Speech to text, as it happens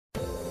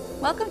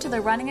Welcome to the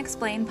Running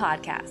Explained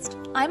podcast.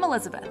 I'm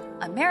Elizabeth,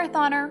 a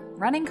marathoner,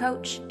 running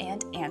coach,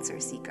 and answer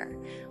seeker.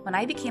 When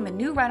I became a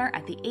new runner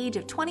at the age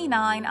of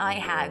 29, I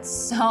had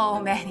so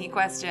many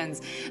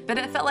questions, but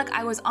it felt like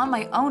I was on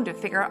my own to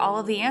figure out all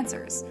of the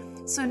answers.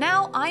 So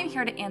now I'm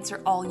here to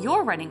answer all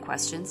your running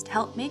questions to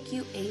help make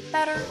you a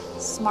better,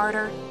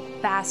 smarter,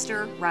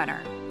 faster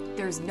runner.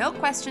 There's no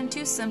question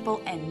too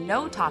simple and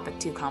no topic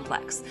too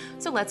complex.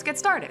 So let's get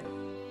started.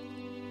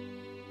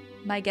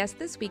 My guest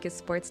this week is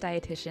sports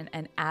dietitian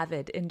and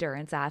avid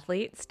endurance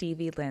athlete,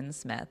 Stevie Lyn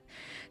Smith.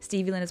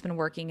 Stevie Lyn has been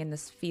working in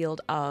this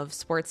field of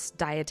sports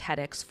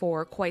dietetics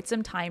for quite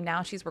some time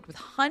now. She's worked with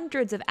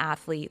hundreds of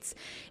athletes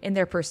in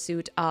their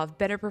pursuit of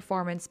better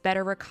performance,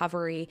 better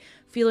recovery,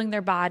 feeling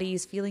their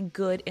bodies, feeling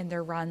good in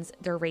their runs,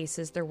 their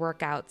races, their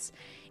workouts.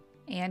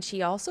 And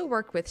she also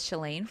worked with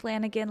Shalane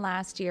Flanagan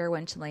last year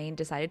when Shalane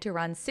decided to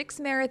run 6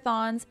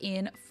 marathons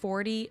in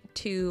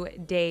 42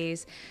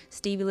 days.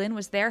 Stevie Lyn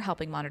was there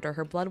helping monitor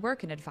her blood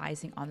work and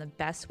advising on the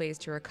best ways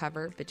to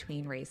recover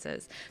between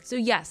races. So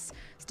yes,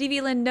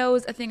 Stevie Lyn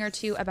knows a thing or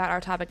two about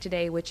our topic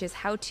today, which is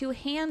how to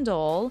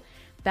handle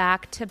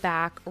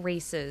back-to-back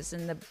races.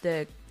 And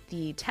the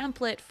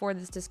template for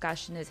this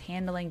discussion is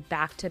handling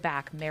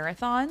back-to-back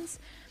marathons.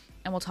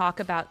 And we'll talk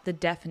about the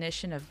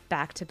definition of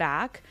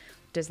back-to-back.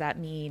 Does that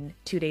mean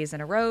 2 days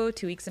in a row,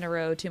 2 weeks in a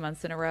row, 2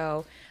 months in a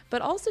row?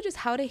 But also just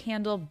how to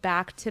handle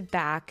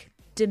back-to-back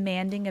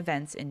demanding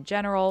events in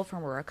general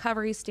from a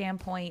recovery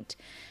standpoint.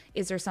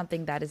 Is there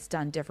something that is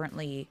done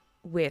differently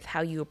with how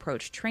you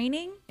approach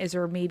training? Is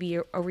there maybe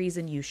a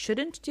reason you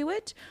shouldn't do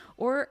it?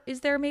 Or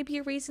is there maybe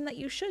a reason that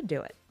you should do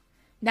it?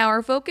 Now,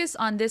 our focus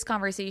on this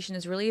conversation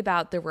is really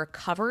about the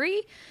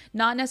recovery,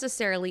 not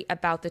necessarily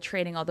about the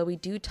training, although we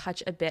do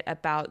touch a bit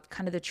about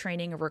kind of the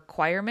training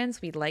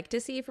requirements we'd like to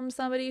see from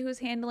somebody who's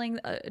handling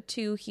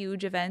 2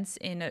 huge events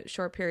in a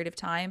short period of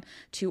time,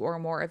 2 or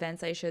more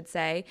events, I should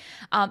say.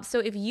 So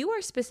if you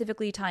are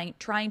specifically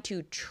trying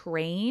to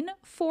train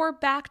for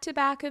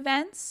back-to-back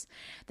events,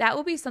 that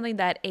will be something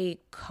that a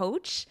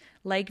coach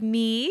like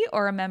me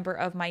or a member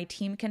of my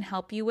team can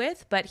help you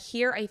with. But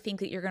here I think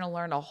that you're going to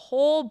learn a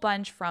whole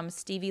bunch from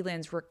Stevie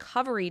Lyn's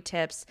recovery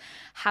tips,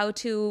 how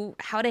to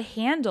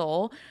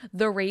handle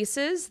the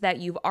races that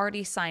you've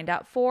already signed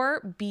up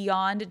for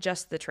beyond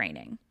just the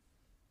training.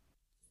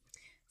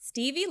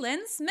 Stevie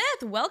Lyn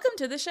Smith, welcome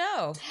to the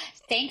show.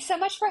 Thanks so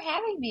much for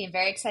having me. I'm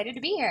very excited to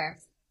be here.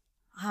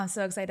 I'm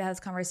so excited to have this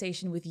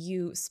conversation with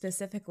you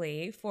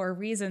specifically for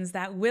reasons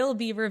that will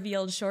be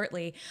revealed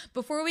shortly.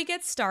 Before we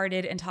get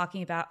started and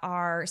talking about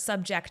our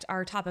subject,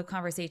 our topic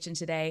conversation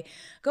today,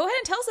 go ahead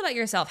and tell us about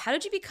yourself. How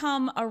did you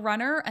become a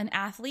runner, an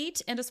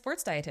athlete, and a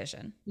sports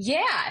dietitian?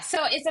 Yeah, so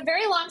it's a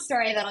very long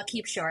story that I'll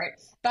keep short,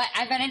 but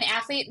I've been an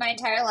athlete my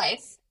entire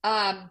life,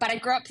 but I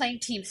grew up playing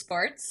team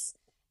sports.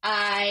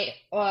 I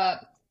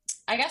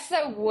guess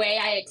the way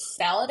I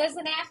excelled as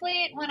an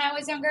athlete when I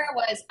was younger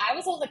was I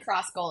was a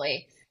lacrosse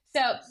goalie. So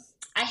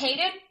I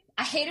hated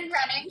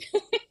running.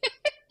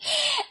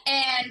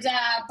 And,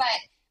 but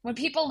when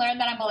people learn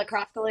that I'm a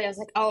lacrosse goalie, I was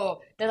like,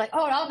 they're like,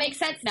 oh, it all makes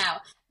sense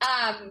now.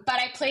 But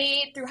I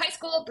played through high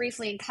school,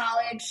 briefly in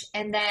college.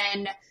 And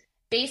then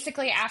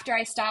basically after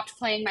I stopped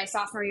playing my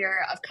sophomore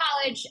year of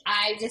college,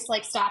 I just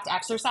stopped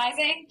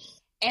exercising.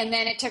 And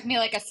then it took me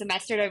a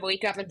semester to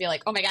wake up and be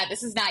like, oh my God,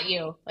 this is not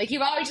you.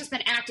 You've always just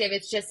been active.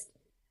 It's just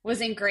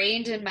was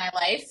ingrained in my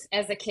life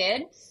as a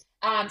kid.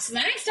 So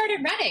then I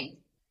started running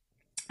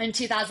in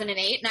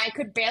 2008, and I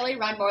could barely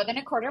run more than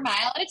a quarter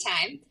mile at a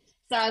time.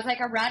 So I was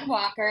a run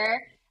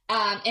walker.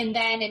 And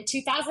then in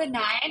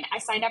 2009, I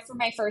signed up for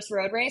my first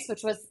road race,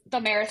 which was the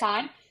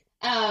marathon.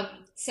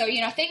 So,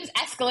 things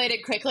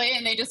escalated quickly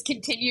and they just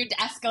continued to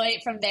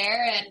escalate from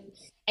there. And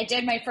I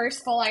did my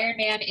first full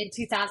Ironman in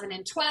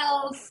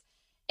 2012.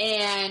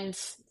 And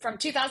from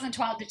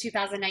 2012 to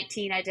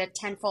 2019, I did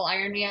 10 full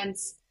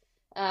Ironmans,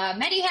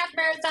 many half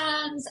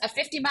marathons, a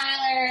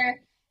 50-miler,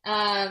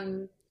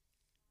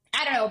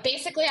 I don't know.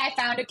 Basically, I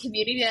found a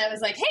community that was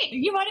like, "Hey, do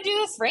you want to do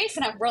this race?"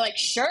 And we're like,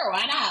 "Sure,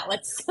 why not?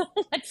 Let's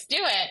do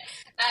it."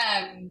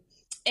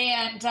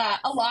 And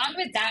along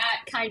with that,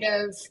 kind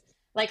of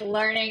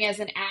learning as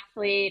an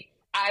athlete,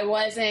 I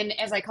was in,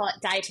 as I call it,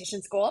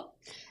 dietitian school.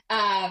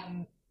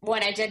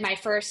 When I did my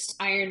first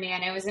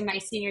Ironman, I was in my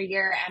senior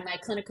year, and my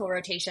clinical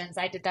rotations,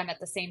 I did them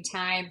at the same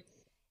time.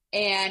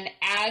 And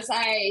as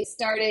I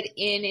started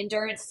in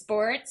endurance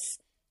sports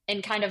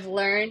and kind of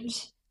learned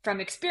from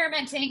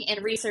experimenting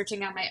and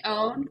researching on my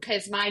own,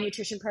 because my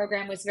nutrition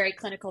program was very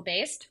clinical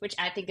based, which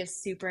I think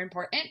is super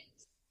important,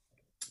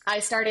 I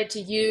started to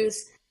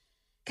use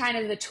kind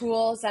of the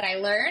tools that I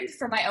learned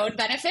for my own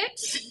benefit,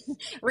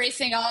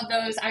 racing all of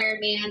those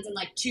Ironmans and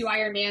 2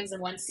 Ironmans in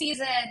one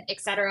season,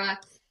 etc.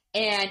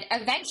 And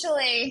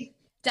eventually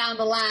down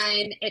the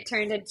line, it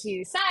turned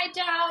into side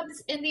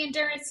jobs in the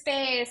endurance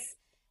space.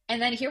 And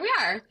then here we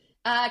are.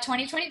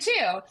 2022.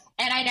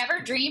 And I never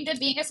dreamed of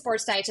being a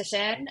sports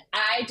dietitian.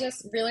 I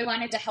just really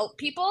wanted to help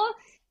people.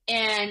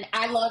 And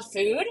I love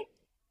food.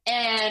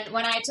 And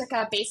when I took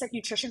a basic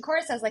nutrition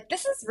course, I was like,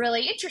 this is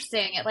really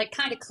interesting. It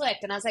kind of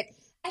clicked. And I was like,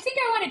 I think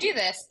I want to do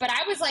this, but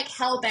I was like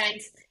hell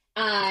bent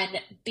on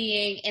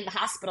being in the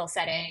hospital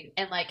setting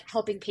and like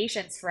helping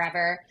patients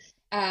forever.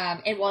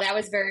 And while that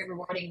was very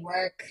rewarding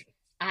work,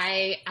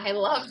 I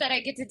love that I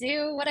get to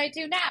do what I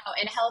do now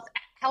and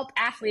help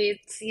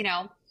athletes,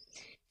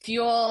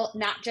 fuel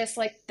not just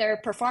like their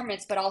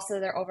performance, but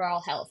also their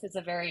overall health is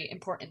a very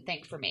important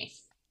thing for me.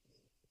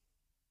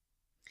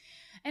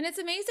 And it's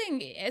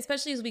amazing,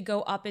 especially as we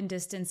go up in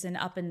distance and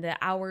up in the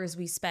hours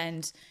we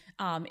spend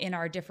in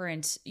our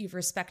different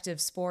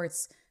respective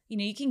sports.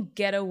 You can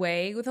get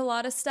away with a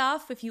lot of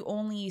stuff if you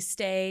only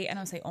stay, I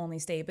don't say only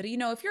stay, but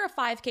if you're a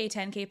 5K,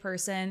 10K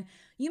person,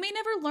 you may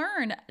never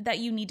learn that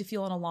you need to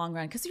fuel in a long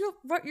run because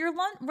your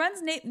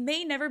runs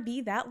may never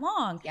be that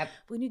long. Yep.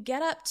 When you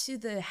get up to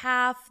the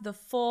half, the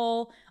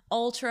full,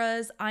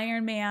 ultras,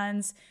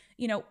 Ironmans,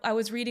 I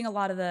was reading a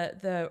lot of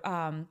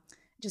the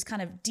just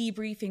kind of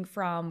debriefing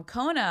from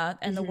Kona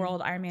and the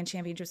World Ironman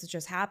Championships that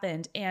just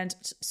happened. And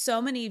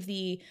so many of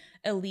the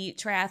elite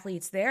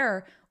triathletes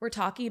there were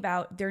talking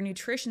about their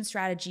nutrition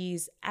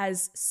strategies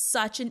as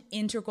such an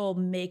integral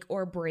make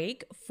or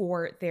break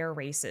for their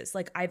races.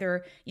 Like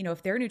either,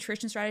 if their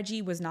nutrition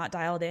strategy was not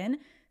dialed in,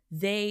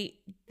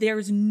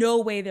 there's no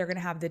way they're going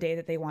to have the day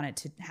that they wanted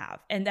to have.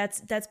 And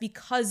that's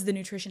because the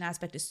nutrition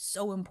aspect is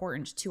so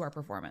important to our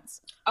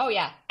performance. Oh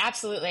yeah,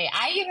 absolutely.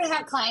 I even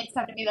have clients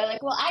come to me, they're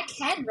like, well, I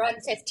can run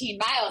 15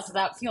 miles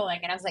without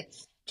fueling. And I was like,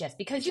 just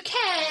because you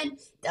can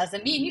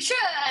doesn't mean you should.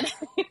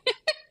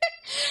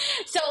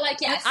 So like,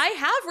 yes. I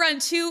have run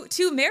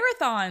two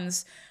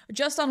marathons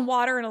just on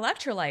water and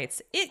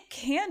electrolytes. It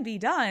can be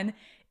done.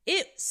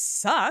 It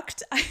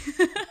sucked. I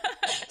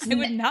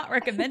would not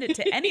recommend it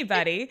to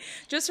anybody,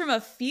 just from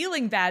a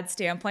feeling bad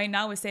standpoint,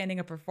 notwithstanding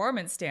a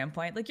performance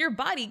standpoint. Like your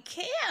body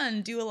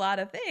can do a lot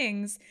of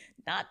things,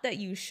 not that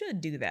you should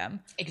do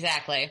them.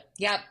 Exactly.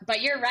 Yep.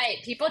 But you're right.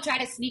 People try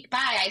to sneak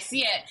by. I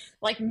see it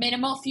like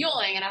minimal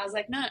fueling. And I was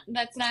like, no,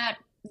 that's not,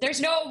 there's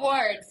no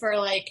award for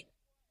like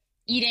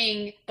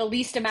eating the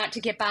least amount to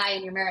get by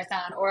in your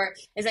marathon. Or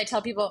as I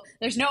tell people,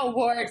 there's no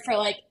award for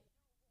like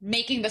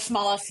making the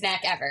smallest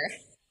snack ever.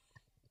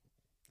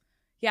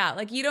 Yeah,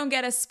 like you don't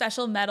get a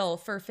special medal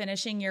for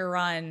finishing your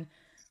run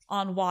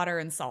on water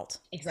and salt.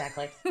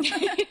 Exactly.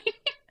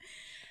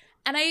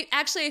 And I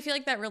feel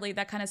like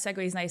that kind of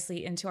segues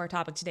nicely into our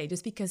topic today.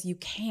 Just because you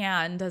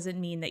can doesn't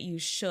mean that you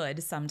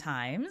should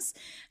sometimes.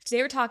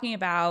 Today we're talking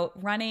about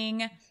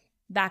running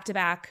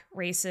back-to-back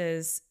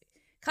races.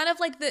 Kind of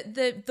like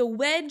the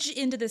wedge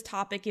into this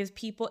topic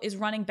is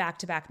running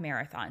back-to-back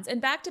marathons. And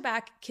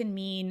back-to-back can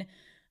mean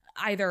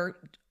either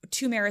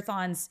two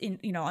marathons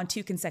on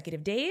 2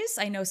 consecutive days.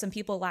 I know some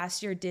people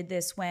last year did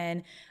this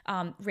when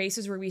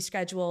races were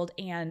rescheduled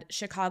and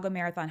Chicago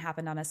Marathon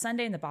happened on a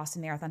Sunday and the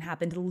Boston Marathon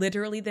happened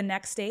literally the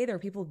next day. There were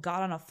people who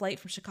got on a flight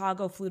from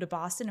Chicago, flew to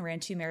Boston and ran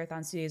 2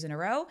 marathons 2 days in a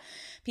row.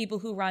 People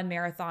who run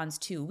marathons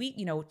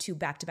 2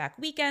 back-to-back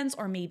weekends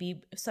or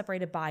maybe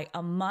separated by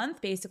a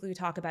month. Basically, we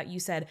talk about, you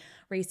said,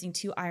 racing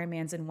 2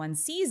 Ironmans in one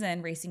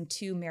season, racing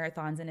 2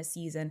 marathons in a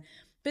season.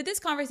 But this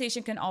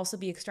conversation can also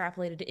be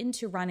extrapolated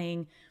into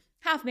running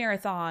half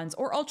marathons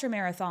or ultra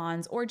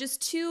marathons or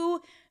just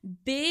 2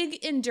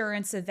 big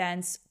endurance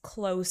events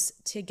close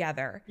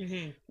together.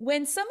 Mm-hmm.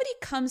 When somebody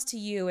comes to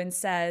you and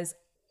says,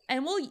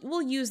 and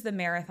we'll use the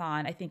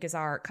marathon, I think, as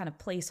our kind of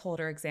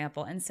placeholder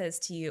example, and says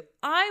to you,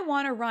 I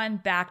want to run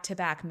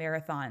back-to-back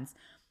marathons.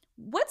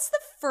 What's the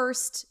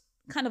first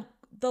kind of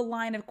the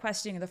line of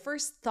questioning, the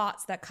first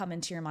thoughts that come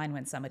into your mind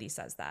when somebody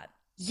says that?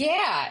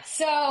 Yeah.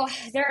 So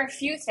there are a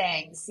few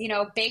things,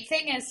 big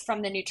thing is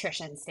from the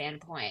nutrition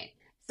standpoint.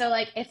 So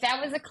like if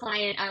that was a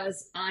client I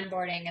was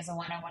onboarding as a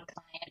one-on-one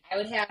client, I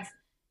would have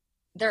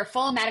their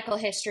full medical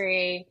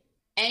history,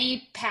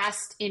 any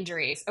past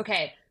injuries.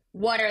 Okay.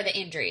 What are the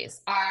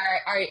injuries?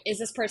 Is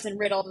this person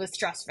riddled with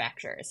stress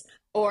fractures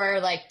or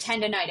like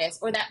tendonitis,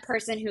 or that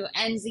person who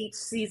ends each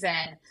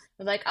season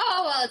with like,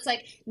 oh, well, it's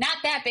like not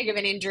that big of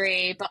an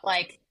injury, but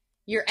like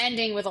you're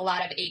ending with a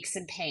lot of aches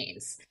and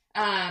pains.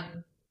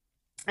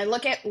 I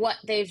look at what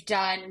they've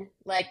done,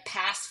 like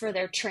past for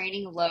their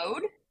training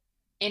load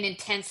and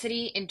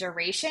intensity and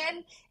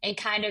duration, and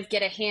kind of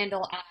get a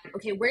handle on,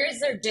 okay, where's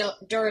their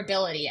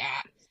durability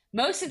at?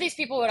 Most of these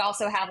people would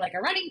also have like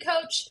a running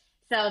coach.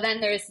 So then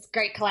there's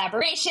great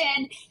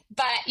collaboration.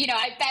 But,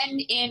 I've been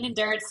in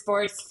endurance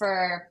sports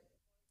for,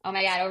 oh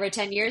my God, over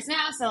 10 years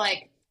now. So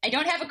like, I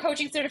don't have a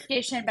coaching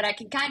certification, but I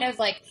can kind of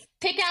like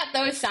pick out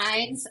those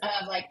signs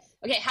of like,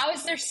 okay, how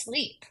is their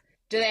sleep?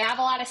 Do they have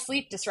a lot of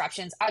sleep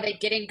disruptions? Are they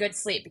getting good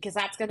sleep? Because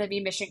that's going to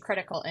be mission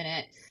critical in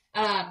it.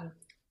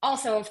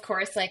 Also, of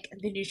course, like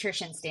the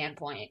nutrition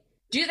standpoint.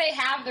 Do they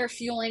have their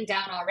fueling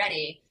down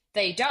already?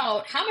 They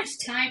don't. How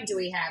much time do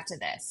we have to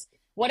this?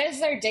 What does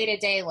their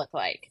day-to-day look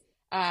like?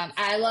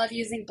 I love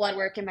using blood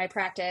work in my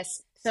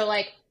practice. So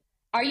like,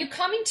 are you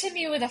coming to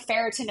me with a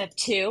ferritin of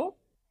 2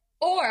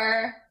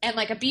 and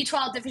like a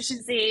B12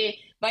 deficiency,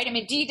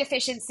 vitamin D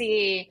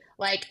deficiency,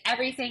 like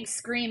everything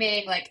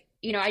screaming, like,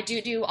 I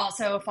do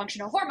also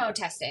functional hormone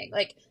testing.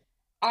 Like,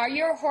 are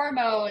your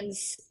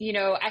hormones,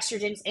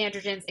 estrogens,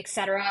 androgens, et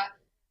cetera,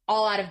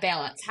 all out of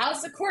balance?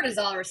 How's the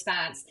cortisol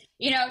response?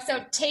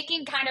 So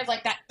taking kind of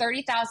like that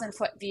 30,000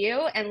 foot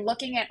view and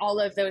looking at all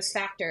of those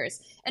factors.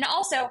 And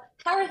also,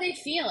 how are they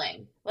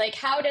feeling? Like,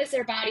 how does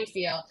their body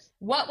feel?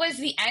 What was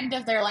the end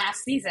of their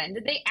last season?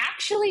 Did they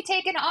actually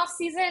take an off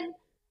season,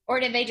 or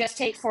did they just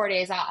take 4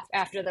 days off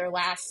after their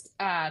last,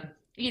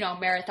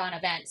 marathon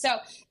event? So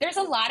there's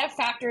a lot of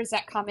factors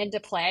that come into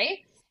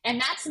play. And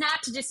that's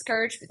not to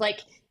discourage, like,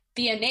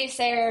 be a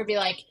naysayer, be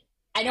like,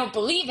 I don't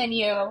believe in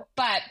you.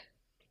 But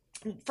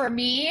for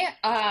me,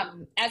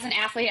 as an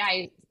athlete,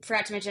 I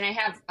forgot to mention I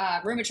have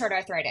rheumatoid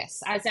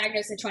arthritis. I was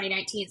diagnosed in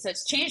 2019, so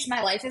it's changed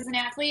my life as an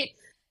athlete.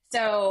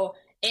 So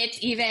it's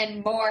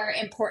even more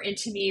important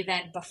to me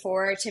than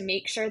before to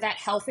make sure that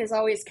health is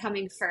always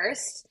coming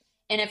first.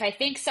 And if I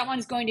think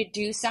someone's going to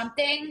do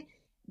something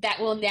that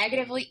will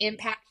negatively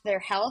impact their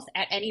health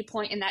at any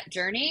point in that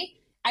journey,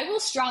 I will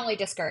strongly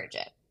discourage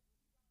it.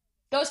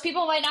 Those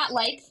people might not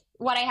like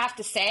what I have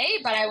to say,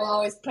 but I will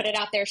always put it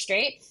out there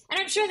straight. And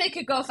I'm sure they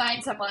could go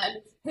find someone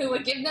who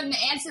would give them the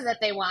answer that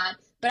they want,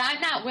 but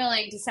I'm not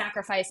willing to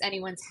sacrifice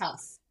anyone's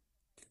health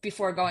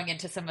before going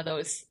into some of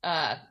those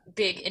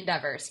big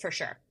endeavors, for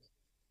sure.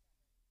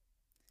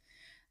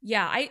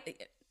 Yeah,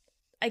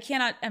 I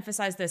cannot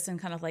emphasize this and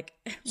kind of like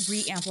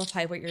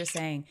re-amplify what you're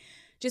saying.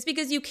 Just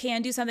because you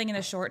can do something in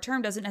the short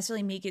term doesn't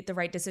necessarily make it the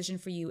right decision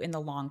for you in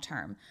the long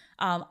term.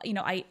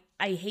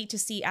 I hate to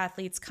see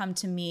athletes come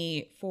to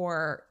me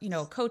for,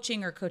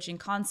 coaching or coaching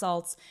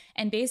consults.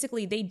 And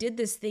basically they did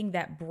this thing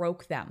that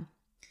broke them.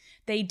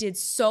 They did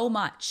so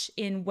much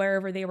in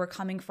wherever they were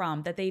coming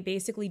from that they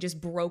basically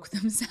just broke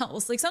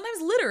themselves. Like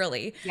sometimes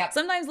literally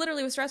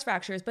with stress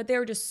fractures, but they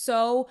were just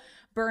so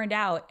burned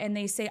out. And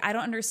they say, I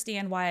don't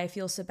understand why I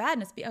feel so bad.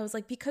 And I was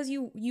like, because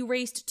you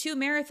raced 2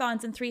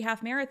 marathons and 3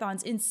 half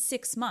marathons in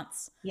 6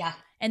 months. Yeah.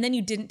 And then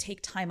you didn't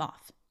take time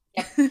off.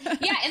 Yep.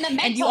 Yeah. And the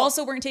mental. And you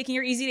also weren't taking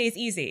your easy days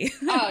easy.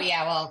 Oh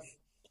yeah. Well,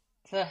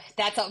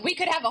 we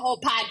could have a whole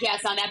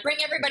podcast on that. Bring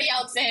everybody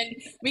else in.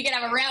 We could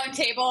have a round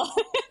table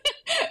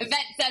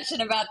event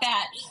session about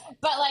that.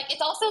 But like,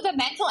 it's also the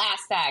mental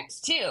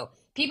aspect too.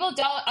 People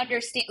don't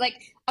understand.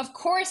 Like, of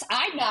course,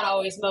 I'm not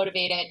always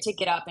motivated to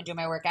get up and do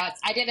my workouts.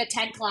 I did a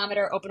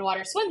 10-kilometer open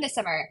water swim this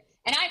summer,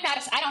 and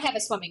I don't have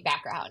a swimming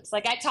background.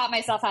 Like, I taught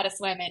myself how to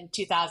swim in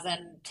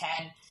 2010,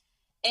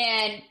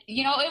 and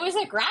it was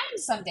a grind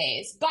some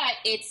days. But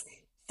it's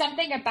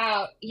something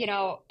about,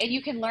 and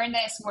you can learn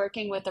this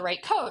working with the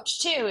right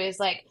coach too, is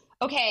like,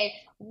 okay,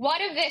 what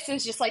if this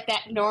is just like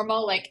that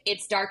normal, like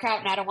it's dark out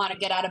and I don't want to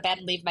get out of bed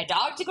and leave my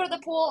dog to go to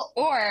the pool?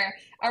 Or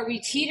are we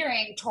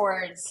teetering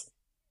towards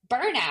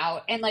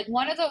burnout? And like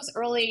one of those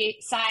early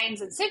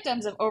signs and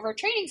symptoms of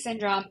overtraining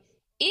syndrome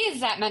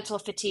is that mental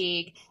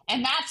fatigue.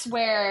 And that's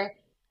where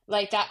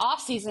like that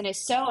off season is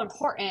so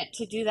important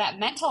to do that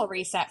mental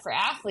reset for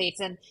athletes.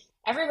 And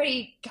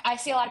I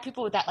see a lot of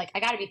people with that, like, I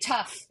got to be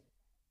tough,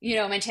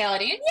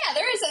 mentality. And yeah,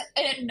 there is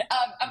an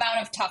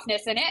amount of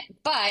toughness in it,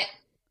 but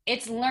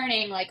it's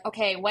learning like,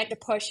 okay, when to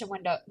push and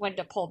when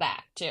to pull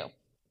back too.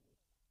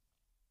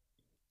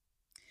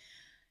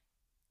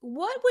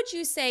 What would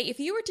you say if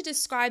you were to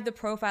describe the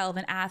profile of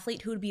an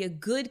athlete who would be a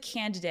good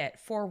candidate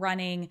for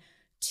running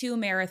 2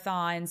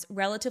 marathons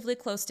relatively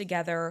close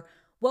together?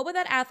 What would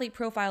that athlete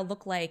profile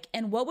look like?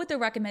 And what would the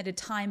recommended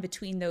time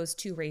between those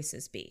 2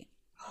 races be?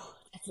 Oh,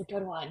 that's a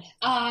good one.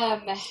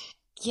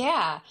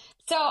 Yeah.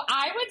 So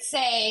I would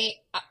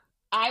say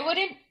I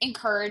wouldn't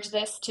encourage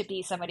this to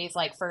be somebody's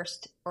like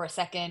first or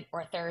second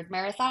or third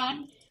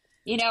marathon.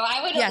 I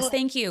would. Yes.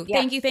 Thank you. Yeah.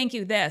 Thank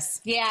you.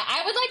 This. Yeah.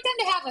 I would like them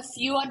to have a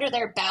few under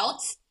their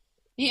belt.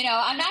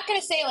 I'm not going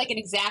to say like an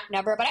exact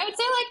number, but I would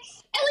say like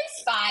at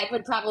least 5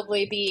 would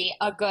probably be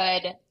a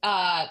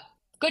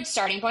good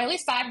starting point. At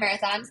least 5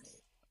 marathons.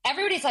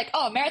 Everybody's like,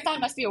 oh, a marathon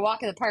must be a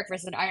walk in the park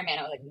versus an Ironman.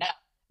 I was like, no.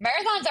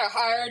 Marathons are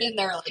hard in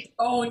their like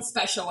own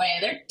special way.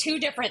 They're 2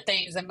 different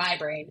things in my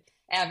brain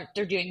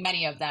after doing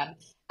many of them.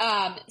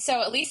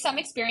 So at least some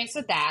experience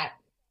with that.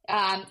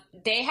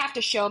 They have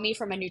to show me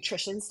from a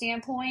nutrition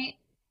standpoint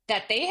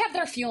that they have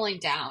their fueling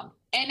down.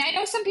 And I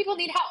know some people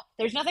need help.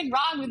 There's nothing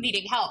wrong with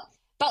needing help.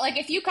 But like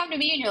if you come to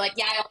me and you're like,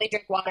 yeah, I only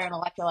drink water and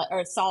electrolyte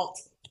or salt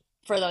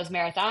for those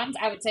marathons,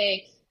 I would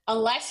say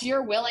unless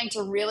you're willing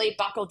to really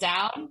buckle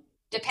down,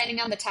 depending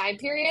on the time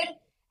period,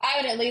 I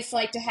would at least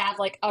like to have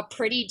like a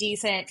pretty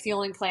decent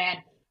fueling plan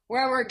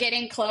where we're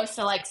getting close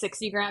to like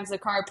 60 grams of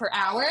carb per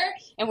hour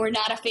and we're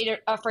not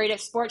afraid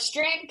of sports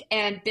drink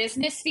and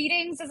business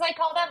feedings, as I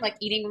call them, like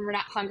eating when we're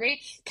not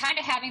hungry, kind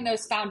of having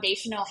those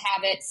foundational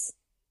habits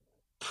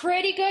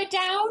pretty good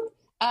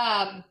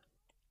down.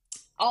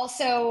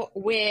 Also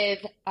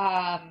with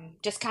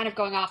just kind of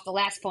going off the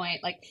last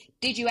point, like,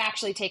 did you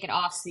actually take an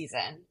off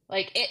season?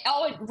 Like it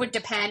all would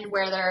depend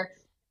where they're,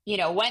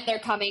 when they're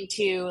coming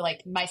to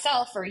like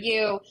myself or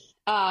you,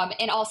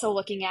 and also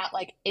looking at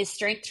like, is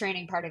strength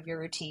training part of your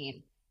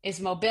routine? Is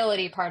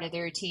mobility part of the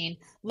routine?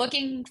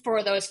 Looking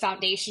for those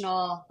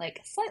foundational,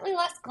 like slightly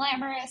less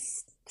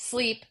glamorous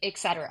sleep,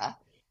 etc.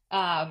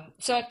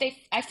 So if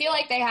I feel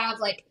like they have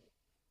like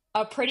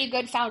a pretty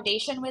good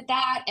foundation with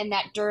that, and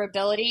that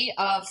durability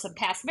of some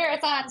past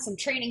marathons, some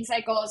training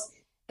cycles,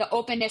 the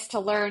openness to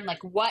learn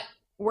like what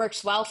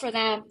works well for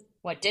them,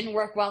 what didn't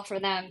work well for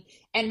them,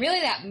 and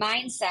really that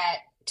mindset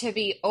to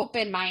be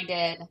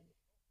open-minded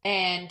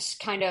and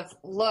kind of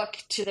look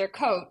to their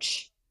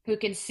coach who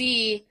can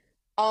see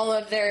all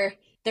of their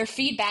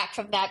feedback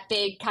from that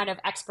big kind of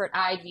expert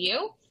eye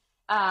view,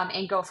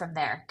 and go from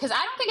there. Because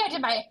I don't think I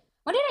did my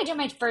when did I do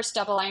my first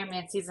double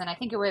Ironman season? I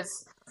think it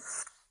was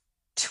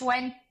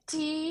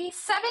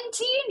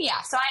 2017.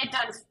 Yeah, so I had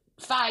done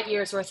 5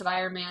 years worth of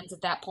Ironmans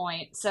at that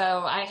point.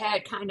 So I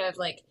had kind of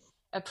like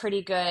a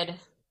pretty good.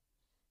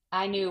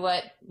 I knew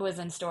what was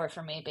in store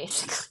for me,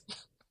 basically.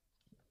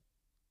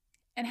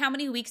 And how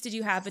many weeks did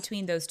you have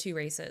between those two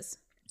races?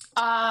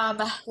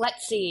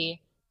 Let's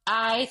see.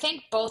 I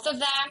think both of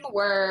them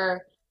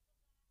were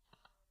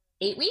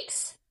 8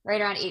 weeks, right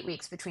around 8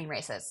 weeks between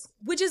races.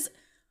 Which is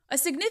a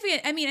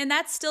significant, I mean, and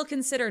that's still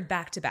considered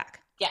back to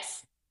back.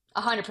 Yes,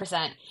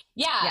 100%.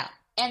 Yeah.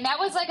 And that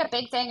was like a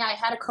big thing. I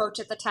had a coach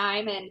at the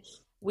time, and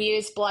we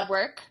used blood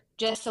work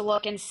just to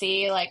look and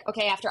see, like,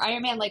 okay, after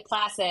Ironman Lake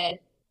Placid,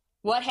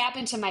 what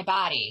happened to my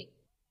body?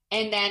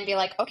 And then be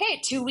like, okay,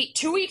 2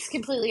 weeks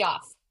completely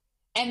off.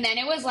 And then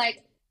it was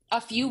like a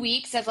few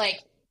weeks of like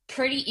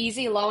pretty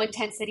easy, low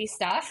intensity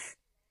stuff.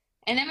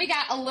 And then we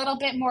got a little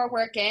bit more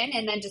work in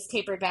and then just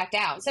tapered back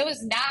down. So it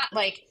was not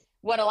like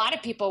what a lot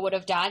of people would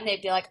have done.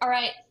 They'd be like, all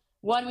right,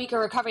 1 week of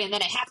recovery, and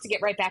then I have to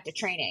get right back to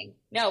training.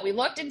 No, we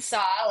looked and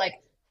saw like,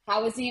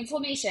 how was the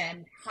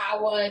inflammation?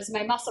 How was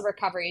my muscle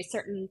recovery?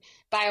 Certain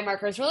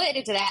biomarkers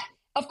related to that.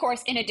 Of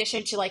course, in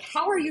addition to like,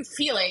 how are you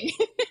feeling?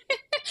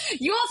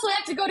 You also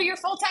have to go to your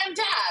full-time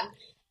job.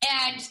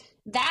 And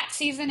that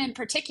season in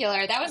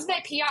particular, that was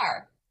my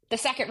PR, the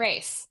second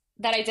race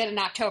that I did in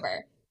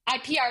October. I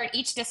PR'd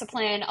each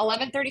discipline,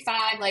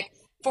 11:35, like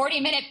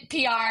 40-minute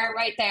PR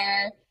right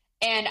there.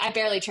 And I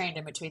barely trained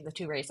in between the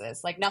two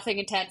races. Like nothing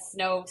intense,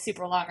 no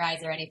super long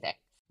rides or anything.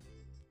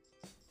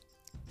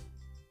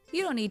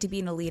 You don't need to be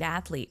an elite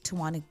athlete to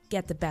want to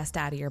get the best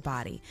out of your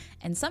body.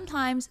 And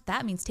sometimes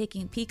that means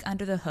taking a peek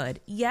under the hood.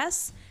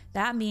 Yes,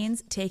 that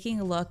means taking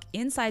a look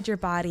inside your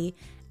body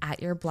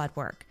at your blood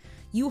work.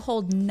 You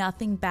hold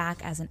nothing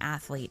back as an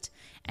athlete.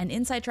 And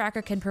Inside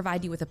Tracker can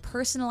provide you with a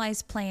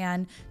personalized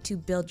plan to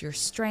build your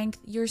strength,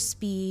 your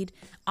speed,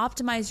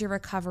 optimize your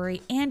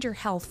recovery, and your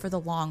health for the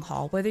long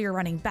haul, whether you're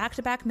running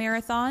back-to-back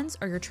marathons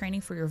or you're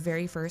training for your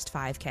very first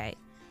 5K.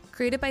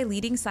 Created by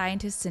leading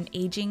scientists in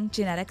aging,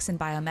 genetics, and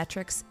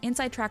biometrics,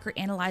 Inside Tracker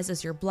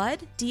analyzes your blood,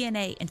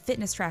 DNA, and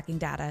fitness tracking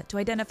data to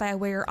identify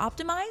where you're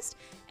optimized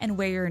and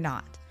where you're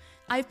not.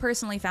 I've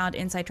personally found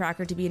Inside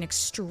Tracker to be an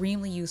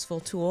extremely useful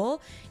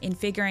tool in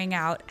figuring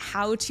out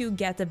how to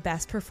get the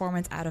best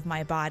performance out of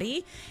my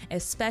body,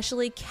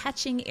 especially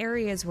catching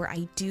areas where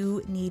I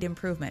do need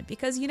improvement.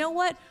 Because you know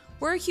what?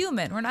 We're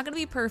human. We're not going to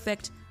be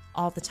perfect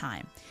all the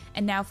time.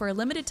 And now for a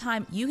limited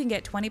time, you can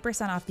get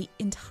 20% off the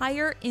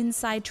entire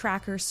Inside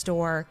Tracker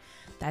store.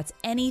 That's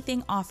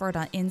anything offered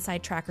on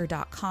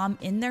InsideTracker.com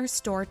in their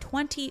store,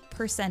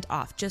 20%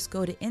 off. Just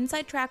go to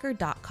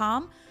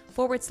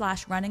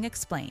InsideTracker.com/running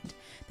explained.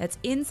 That's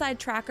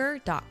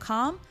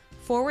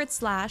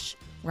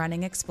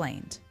InsideTracker.com/running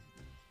explained.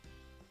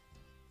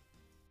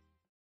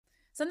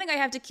 Something I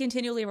have to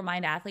continually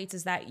remind athletes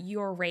is that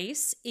your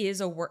race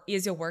is a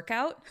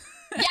workout.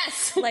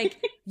 Yes. Like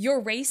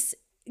your race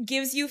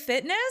gives you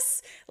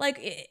fitness. Like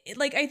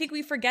I think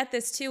we forget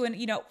this too. And,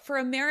 you know, for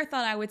a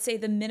marathon, I would say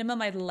the minimum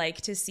I'd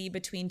like to see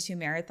between two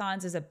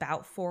marathons is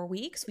about 4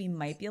 weeks. We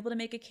might be able to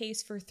make a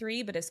case for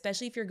 3, but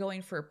especially if you're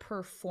going for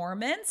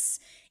performance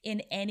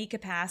in any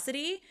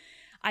capacity,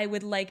 I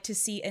would like to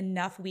see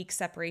enough weeks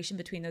separation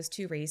between those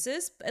two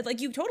races. Like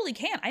you totally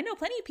can. I know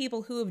plenty of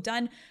people who have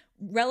done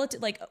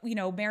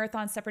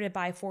marathons separated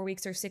by 4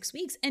 weeks or 6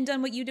 weeks and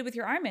done what you did with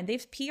your Ironman.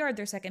 They've PR'd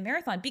their second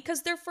marathon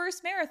because their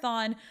first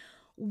marathon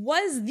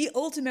was the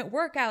ultimate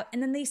workout.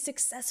 And then they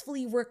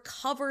successfully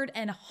recovered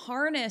and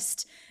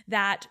harnessed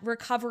that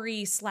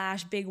recovery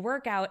 / big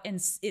workout. And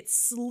it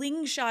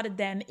slingshotted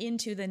them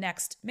into the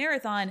next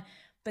marathon.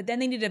 But then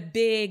they need a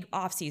big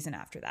off season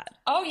after that.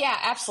 Oh yeah,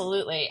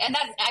 absolutely. And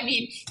that, I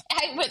mean,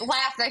 I would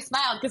laugh, I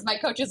smiled because my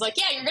coach was like,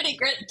 yeah, you're going to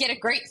get a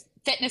great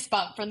fitness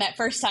bump from that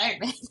first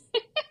Ironman.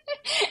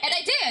 And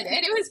I did,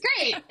 and it was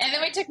great. And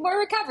then we took more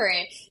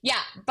recovery.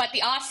 Yeah, but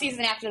the off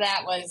season after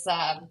that was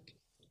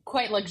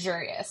quite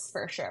luxurious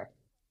for sure.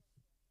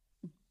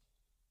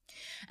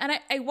 And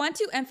I want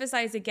to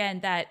emphasize again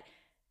that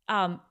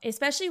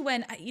especially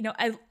when,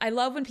 I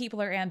love when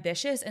people are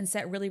ambitious and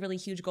set really, really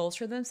huge goals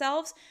for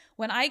themselves.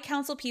 When I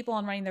counsel people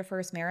on running their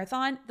first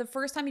marathon, the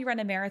first time you run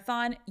a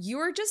marathon,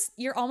 you're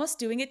almost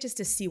doing it just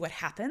to see what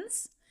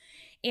happens.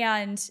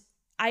 And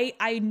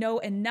I know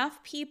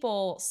enough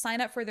people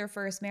sign up for their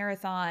first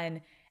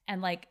marathon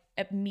and like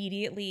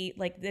immediately,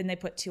 like then they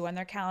put 2 on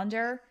their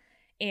calendar.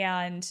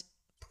 And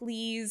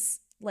please,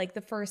 like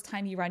the first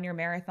time you run your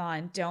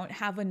marathon, don't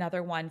have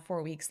another one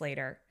 4 weeks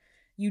later.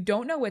 You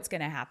don't know what's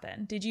going to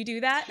happen. Did you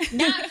do that?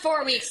 Not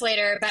 4 weeks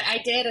later, but I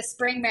did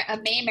a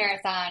May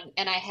marathon,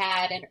 and I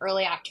had an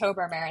early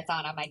October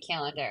marathon on my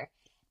calendar,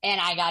 and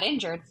I got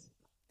injured.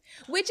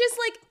 Which is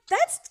like,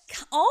 that's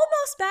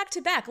almost back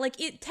to back. Like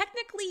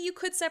technically you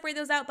could separate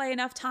those out by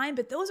enough time,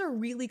 but those are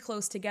really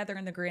close together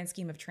in the grand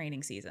scheme of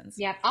training seasons.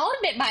 Yeah, I'll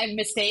admit my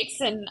mistakes,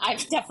 and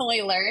I've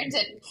definitely learned,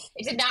 and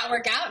it did not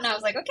work out. And I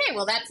was like, okay,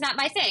 well, that's not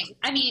my thing.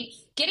 I mean,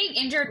 getting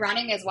injured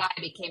running is why I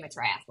became a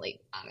triathlete,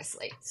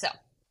 honestly. So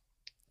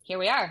here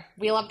we are.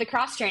 We love the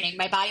cross training.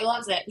 My body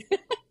loves it.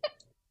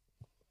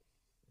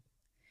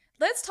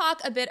 Let's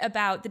talk a bit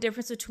about the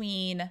difference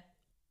between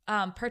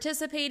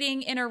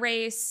participating in a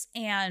race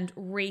and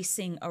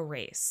racing a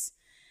race,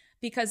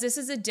 because this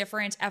is a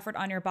different effort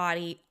on your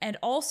body. And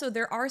also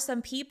there are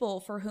some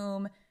people for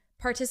whom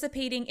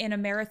participating in a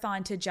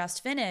marathon to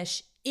just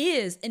finish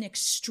is an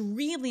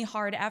extremely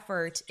hard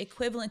effort,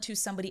 equivalent to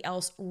somebody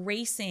else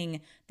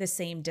racing the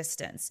same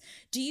distance.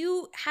 Do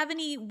you have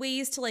any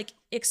ways to like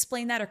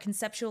explain that or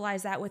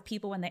conceptualize that with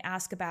people when they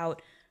ask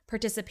about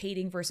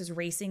participating versus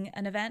racing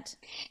an event?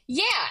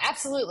 Yeah,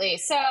 absolutely.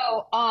 So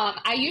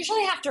I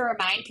usually have to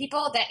remind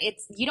people that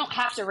you don't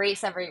have to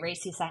race every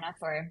race you sign up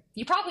for.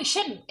 You probably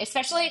shouldn't,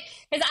 especially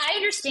because I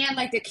understand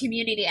like the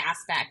community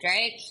aspect,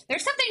 right?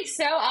 There's something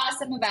so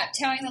awesome about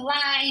towing the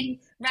line,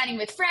 running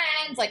with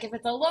friends. Like if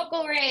it's a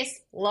local race,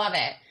 love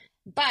it.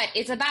 But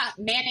it's about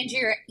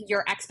managing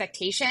your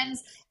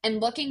expectations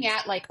and looking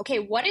at like, okay,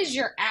 what is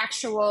your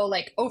actual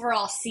like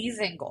overall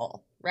season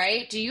goal,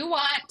 right? Do you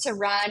want to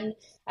run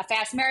a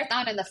fast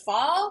marathon in the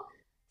fall?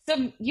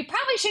 So you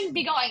probably shouldn't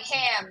be going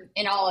ham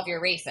in all of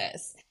your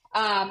races.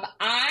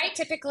 I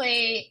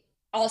typically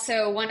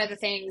also, one of the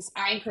things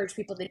I encourage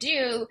people to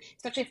do,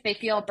 especially if they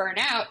feel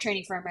burnout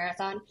training for a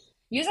marathon,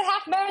 use a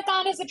half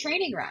marathon as a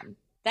training run.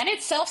 Then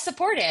it's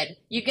self-supported.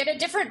 You get a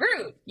different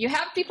route. You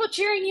have people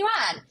cheering you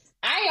on.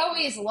 I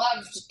always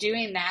loved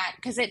doing that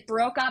because it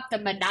broke up the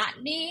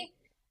monotony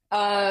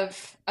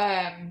of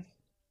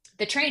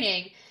the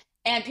training.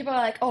 And people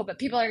are like, oh, but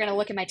people are going to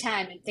look at my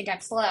time and think I'm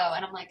slow.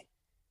 And I'm like,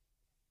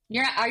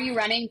 are you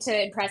running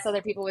to impress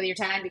other people with your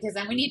time? Because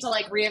then we need to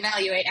like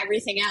reevaluate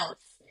everything else.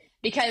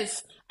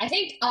 Because I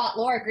think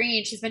Laura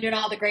Green, she's been doing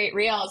all the great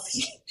reels.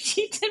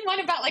 She did one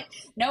about like,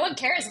 no one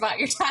cares about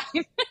your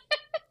time.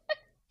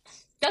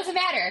 Doesn't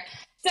matter.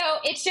 So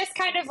it's just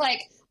kind of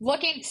like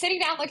sitting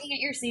down, looking at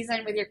your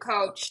season with your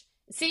coach,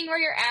 seeing where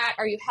you're at.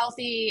 Are you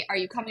healthy? Are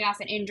you coming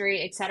off an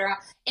injury, etc.?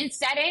 And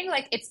setting,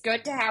 like, it's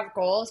good to have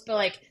goals, but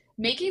like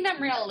making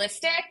them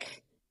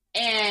realistic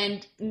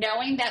and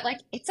knowing that like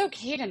it's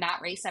okay to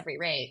not race every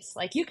race.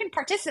 Like you can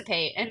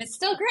participate and it's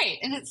still great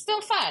and it's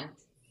still fun.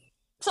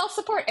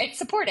 It's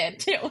supported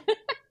too.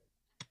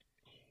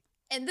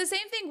 And the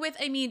same thing with,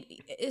 I mean,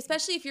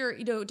 especially if you're,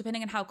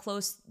 depending on how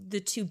close the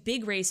two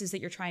big races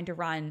that you're trying to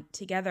run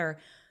together,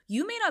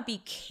 you may not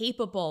be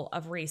capable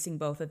of racing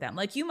both of them.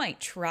 Like you might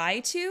try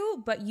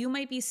to, but you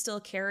might be still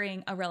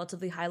carrying a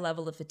relatively high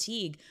level of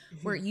fatigue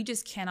where you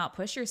just cannot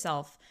push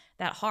yourself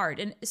that hard.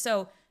 And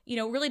so, it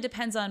really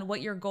depends on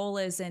what your goal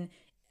is. And,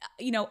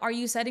 are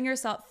you setting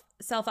yourself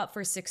up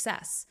for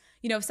success?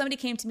 If somebody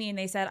came to me and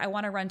they said, I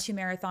want to run 2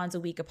 marathons a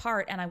week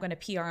apart and I'm going to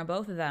PR on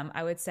both of them,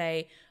 I would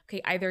say,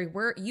 okay,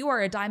 either you are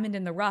a diamond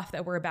in the rough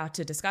that we're about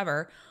to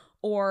discover,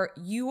 or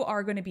you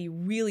are going to be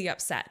really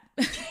upset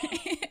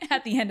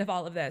at the end of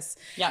all of this.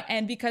 Yeah.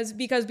 And because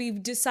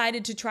we've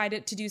decided to try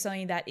to do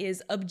something that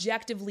is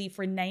objectively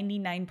for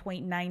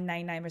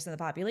 99.999% of the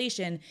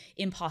population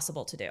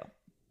impossible to do.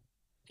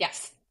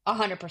 Yes,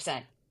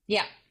 100%.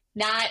 Yeah.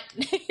 Not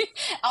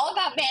all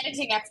about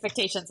managing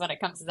expectations when it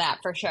comes to that,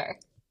 for sure.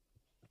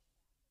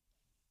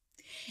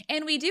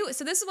 And we do.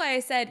 So this is why I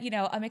said,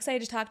 I'm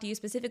excited to talk to you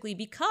specifically,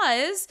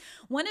 because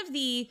one of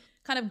the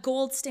kind of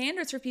gold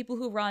standards for people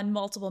who run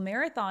multiple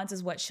marathons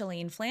is what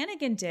Shalane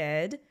Flanagan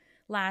did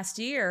last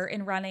year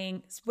in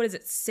running,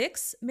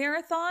 6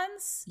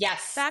 marathons?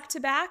 Yes. Back to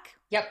back?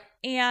 Yep.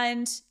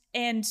 And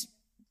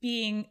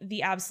being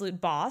the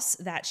absolute boss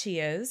that she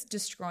is,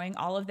 destroying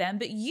all of them.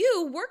 But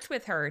you worked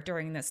with her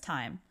during this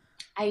time.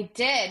 I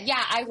did.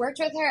 Yeah, I worked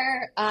with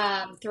her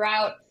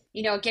throughout,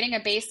 getting a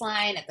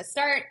baseline at the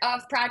start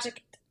of Project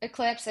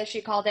Eclipse, as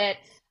she called it,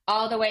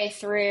 all the way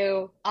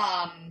through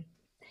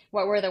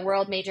what were the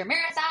world major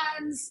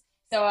marathons.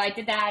 So I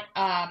did that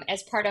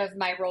as part of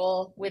my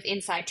role with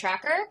Inside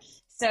Tracker.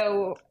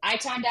 So I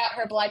timed out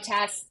her blood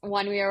tests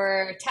when we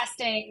were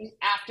testing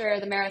after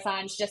the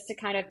marathons, just to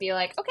kind of be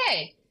like,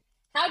 okay,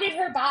 how did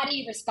her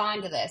body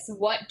respond to this?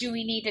 What do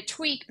we need to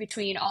tweak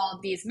between all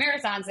of these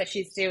marathons that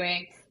she's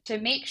doing to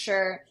make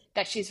sure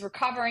that she's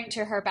recovering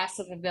to her best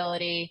of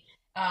ability?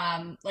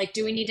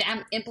 Do we need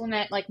to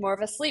implement like more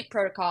of a sleep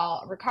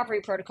protocol,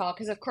 recovery protocol?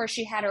 Because of course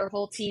she had her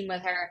whole team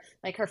with her,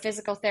 like her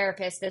physical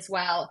therapist as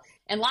well,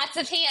 and lots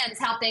of hands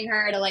helping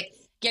her to like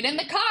get in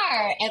the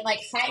car and like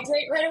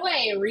hydrate right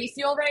away,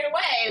 refuel right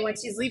away when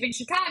she's leaving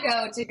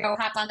Chicago to go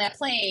hop on that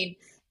plane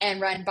and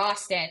run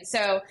Boston.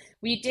 So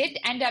we did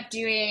end up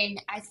doing,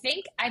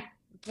 I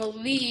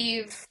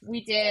believe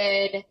we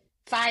did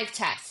 5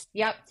 tests.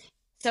 Yep.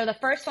 So the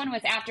first one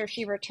was after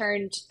she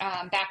returned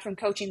back from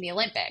coaching the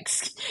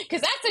Olympics,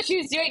 because that's what she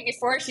was doing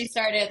before she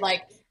started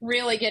like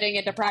really getting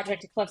into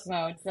Project Eclipse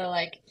mode. So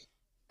like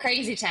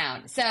crazy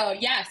town. So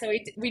yeah, so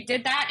we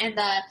did that, and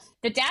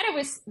the data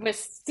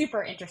was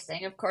super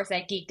interesting. Of course,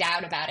 I geeked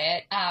out about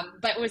it.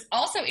 But what was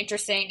also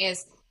interesting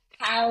is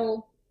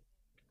how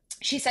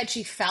she said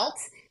she felt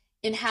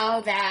and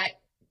how that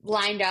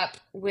lined up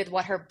with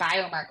what her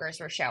biomarkers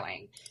were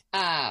showing.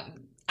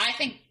 I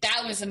think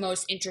that was the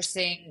most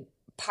interesting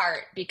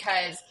part,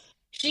 because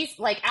she's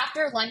like,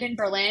 after London,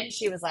 Berlin,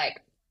 she was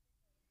like,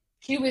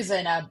 she was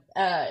not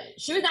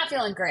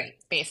feeling great,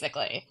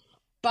 basically.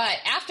 But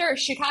after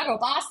Chicago,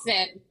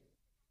 Boston,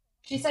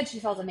 she said she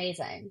felt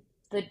amazing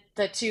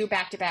the two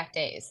back-to-back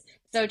days.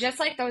 So just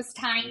like those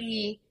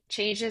tiny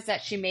changes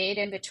that she made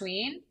in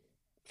between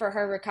for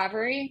her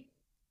recovery,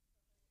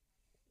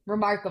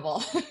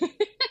 remarkable.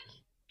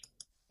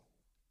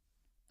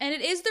 And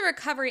it is the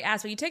recovery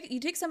aspect. You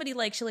take somebody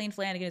like Shalane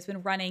Flanagan, who's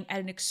been running at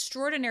an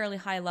extraordinarily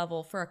high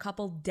level for a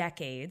couple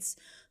decades,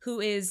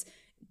 who is,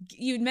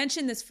 you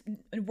mentioned this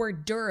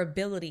word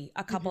durability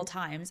a couple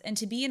times, and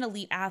to be an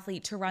elite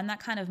athlete, to run that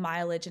kind of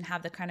mileage and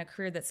have the kind of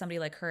career that somebody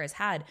like her has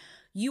had,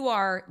 you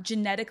are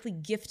genetically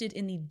gifted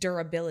in the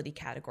durability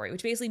category,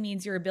 which basically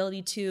means your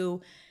ability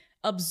to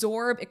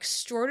absorb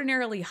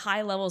extraordinarily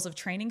high levels of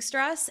training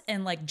stress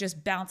and like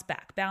just bounce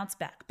back.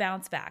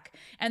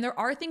 And there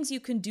are things you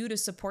can do to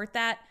support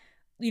that,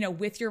 you know,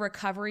 with your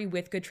recovery,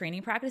 with good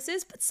training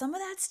practices, but some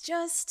of that's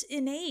just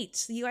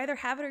innate. You either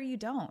have it or you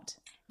don't.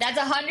 That's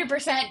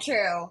 100%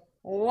 true.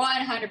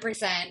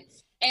 100%.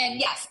 And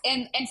yes,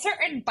 and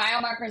certain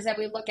biomarkers that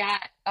we look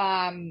at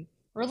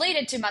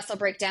related to muscle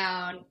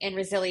breakdown and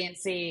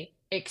resiliency,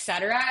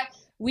 etc.,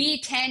 we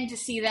tend to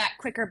see that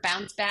quicker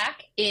bounce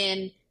back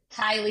in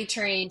highly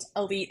trained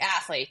elite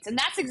athletes. And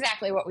that's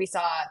exactly what we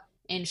saw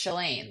in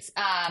Shalane's.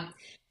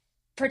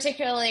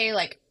 Particularly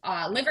like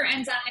liver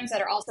enzymes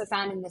that are also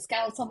found in the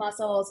skeletal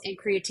muscles, and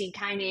creatine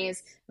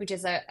kinase, which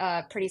is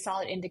a pretty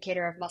solid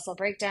indicator of muscle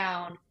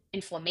breakdown,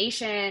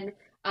 inflammation.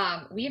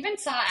 We even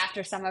saw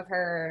after some of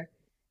her,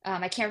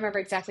 I can't remember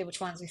exactly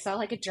which ones, we saw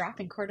like a drop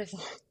in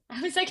cortisol.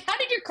 I was like, how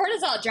did your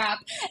cortisol drop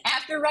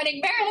after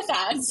running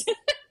marathons?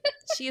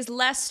 She is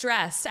less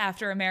stressed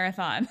after a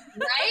marathon.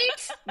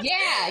 Right?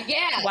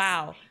 Yeah.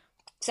 Wow.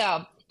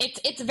 So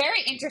it's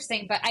very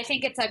interesting, but I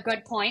think it's a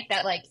good point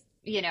that, like,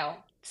 you know,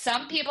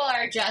 some people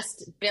are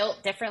just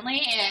built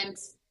differently, and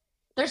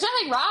there's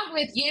nothing wrong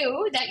with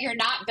you that you're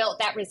not built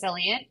that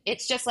resilient.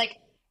 It's just like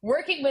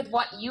working with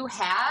what you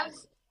have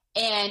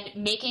and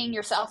making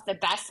yourself the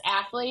best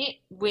athlete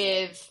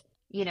with,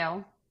 you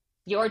know,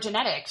 your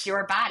genetics,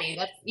 your body.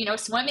 That's, you know,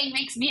 swimming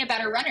makes me a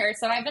better runner,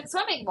 so I've been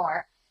swimming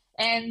more.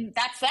 And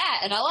that's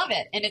that. And I love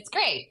it. And it's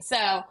great.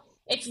 So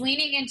it's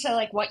leaning into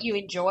like what you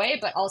enjoy,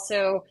 but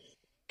also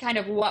kind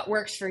of what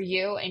works for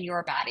you and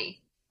your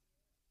body.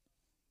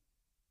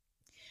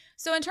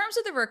 So in terms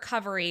of the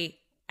recovery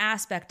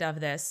aspect of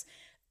this,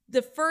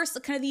 the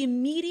first kind of the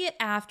immediate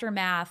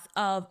aftermath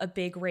of a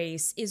big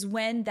race is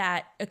when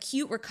that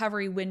acute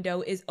recovery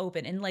window is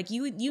open, and like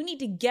you need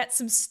to get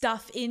some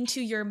stuff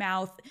into your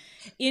mouth,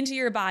 into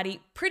your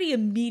body pretty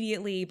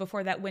immediately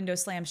before that window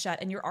slams shut,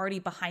 and you're already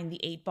behind the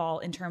 8 ball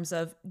in terms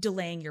of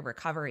delaying your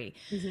recovery.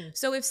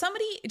 So if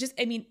somebody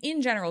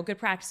in general, good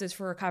practices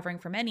for recovering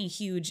from any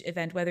huge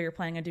event, whether you're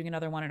planning on doing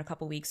another one in a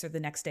couple weeks or the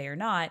next day or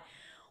not,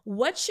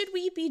 what should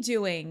we be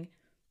doing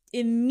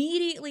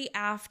immediately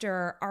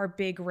after our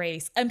big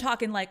race? I'm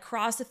talking like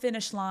cross the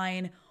finish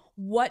line.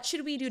 What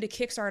should we do to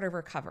kickstart our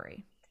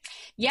recovery?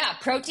 Yeah,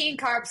 protein,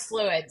 carbs,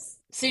 fluids,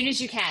 as soon as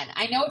you can.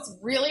 I know it's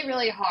really,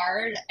 really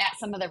hard at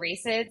some of the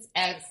races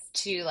as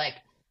to like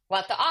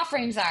what the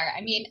offerings are.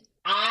 I mean,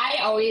 I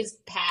always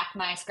pack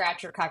my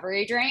scratch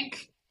recovery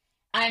drink.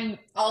 I'm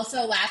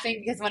also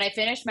laughing because when I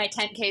finished my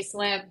 10K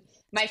swim,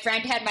 my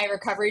friend had my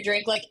recovery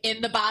drink like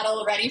in the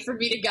bottle ready for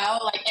me to go.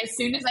 Like as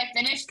soon as I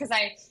finished, because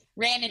I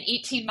ran an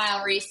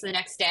 18-mile race the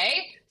next day.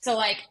 So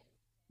like,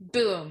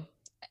 boom.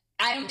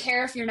 I don't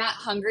care if you're not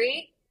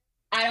hungry.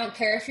 I don't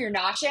care if you're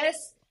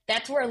nauseous.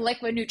 That's where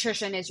liquid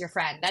nutrition is your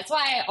friend. That's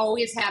why I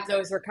always have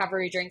those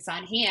recovery drinks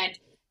on hand,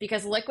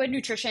 because liquid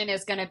nutrition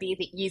is going to be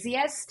the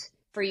easiest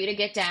for you to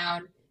get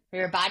down, for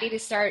your body to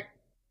start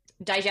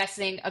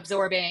digesting,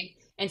 absorbing,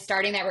 and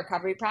starting that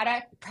recovery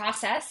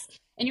process.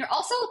 And you're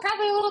also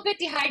probably a little bit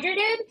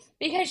dehydrated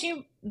because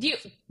you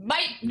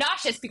might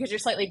nauseous because you're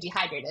slightly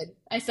dehydrated.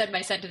 I said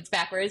my sentence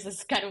backwards. This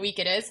is kind of weak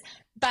it is.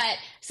 But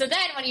so then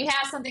when you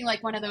have something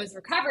like one of those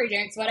recovery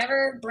drinks,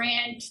 whatever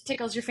brand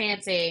tickles your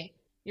fancy,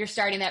 you're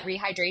starting that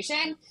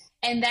rehydration.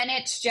 And then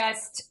it's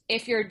just,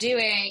 if you're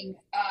doing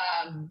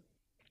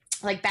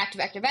like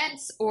back-to-back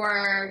events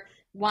or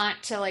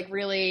want to like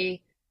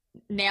really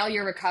nail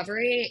your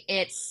recovery,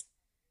 it's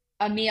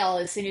a meal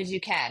as soon as you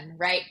can,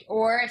 right?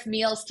 Or if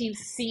meals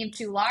seem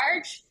too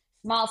large,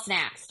 small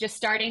snacks, just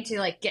starting to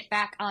like get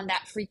back on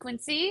that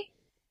frequency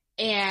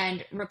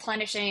and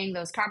replenishing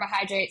those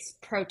carbohydrates,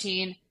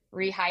 protein,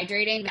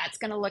 rehydrating. That's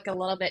going to look a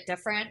little bit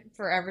different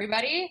for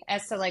everybody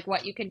as to like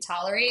what you can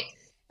tolerate.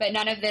 but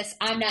none of this,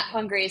 I'm not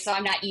hungry, so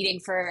I'm not eating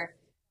for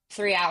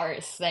 3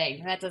 hours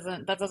thing. That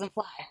doesn't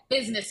fly.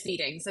 Business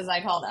feedings, as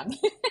I call them.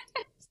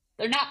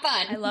 They're not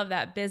fun. I love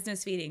that.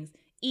 Business feedings.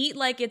 Eat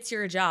like it's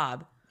your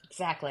job.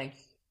 Exactly.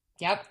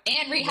 Yep.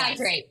 And rehydrate,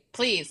 yes.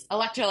 Please.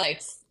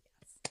 Electrolytes.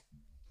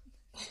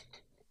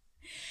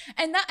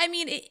 And that, I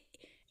mean,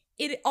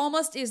 it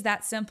almost is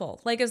that simple.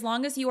 Like, as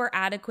long as you are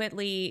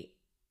adequately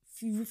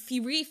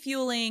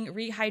refueling,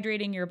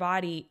 rehydrating your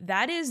body,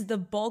 that is the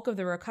bulk of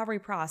the recovery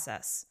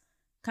process.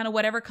 Kind of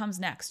whatever comes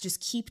next, just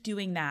keep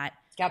doing that.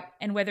 Yep.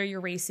 And whether you're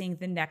racing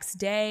the next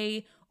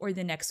day or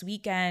the next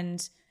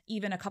weekend,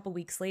 even a couple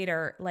weeks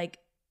later, like,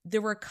 the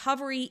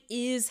recovery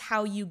is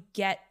how you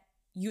get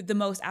the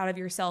most out of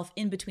yourself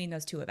in between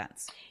those two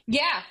events.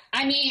 Yeah.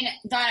 I mean,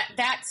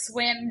 that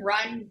swim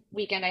run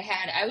weekend I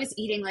had, I was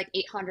eating like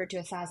 800 to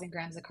 1,000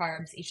 grams of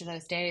carbs each of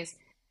those days.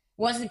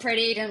 Wasn't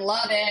pretty, didn't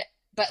love it,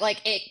 but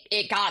like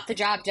it got the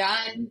job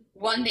done.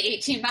 Won the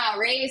 18-mile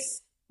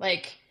race,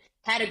 like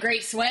had a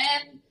great swim.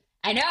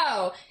 I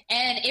know.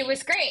 And it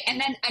was great.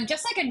 And then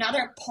just like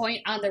another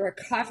point on the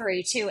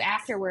recovery too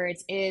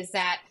afterwards is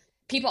that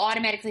people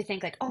automatically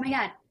think like, oh my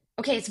God,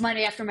 okay, it's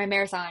Monday after my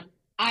marathon.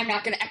 I'm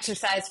not going to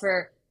exercise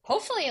for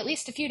hopefully at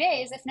least a few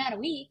days, if not a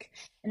week.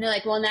 And they're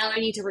like, well, now I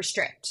need to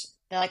restrict.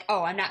 They're like,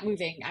 oh, I'm not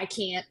moving. I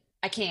can't,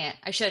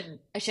 I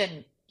shouldn't,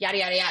 yada,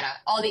 yada, yada,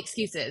 all the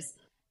excuses.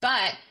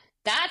 But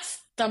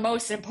that's the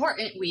most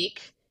important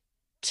week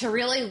to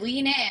really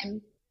lean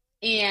in.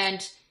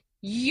 And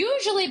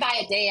usually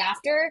by a day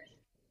after,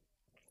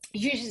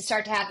 you usually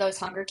start to have those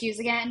hunger cues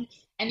again.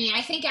 I mean,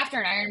 I think after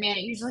an Ironman,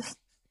 it usually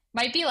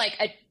might be like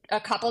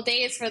a couple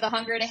days for the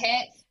hunger to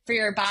hit, for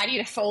your body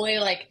to fully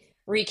like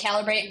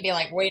recalibrate and be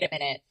like, wait a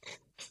minute,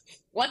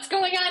 what's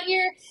going on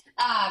here?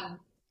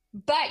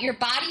 But your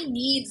body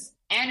needs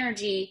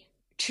energy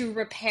to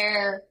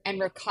repair and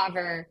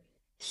recover,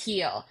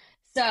 heal.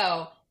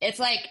 So it's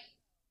like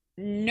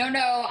no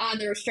on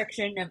the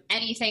restriction of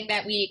anything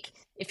that week.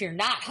 If you're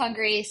not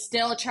hungry,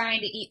 still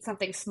trying to eat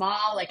something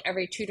small, like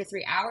every 2 to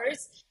 3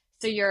 hours.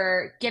 So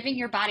you're giving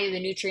your body the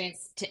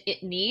nutrients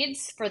it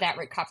needs for that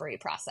recovery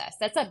process.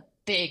 That's a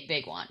big,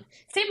 big one.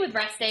 Same with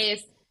rest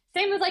days.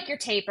 Same with like your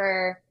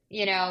taper.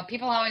 You know,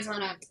 people always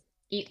want to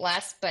eat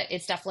less, but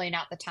it's definitely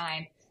not the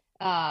time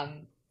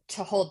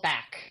to hold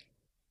back.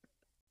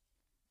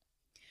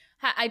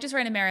 I just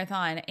ran a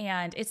marathon,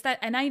 and it's that,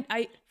 and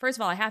I first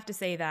of all, I have to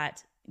say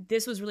that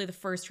this was really the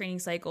first training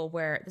cycle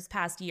where this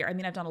past year, I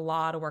mean, I've done a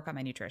lot of work on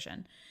my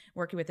nutrition,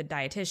 working with a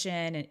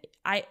dietitian,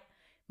 and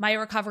my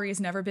recovery has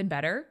never been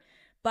better.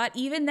 But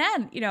even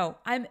then, you know,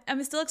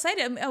 I'm still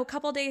excited. I'm a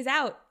couple of days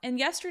out, and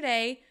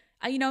yesterday,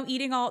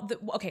 eating all the,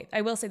 okay,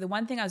 I will say the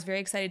one thing I was very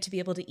excited to be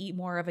able to eat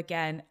more of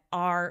again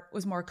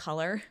was more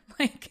color.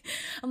 Like,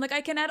 I'm like,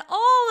 I can add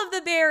all of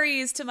the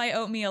berries to my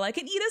oatmeal. I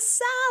can eat a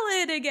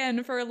salad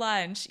again for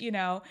lunch. You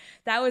know,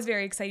 that was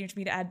very exciting to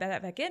me to add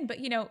that back in. But,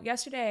 you know,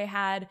 yesterday I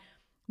had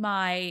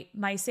my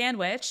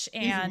sandwich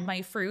and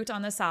my fruit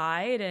on the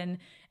side, and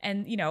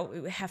you know,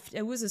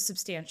 it was a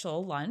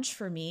substantial lunch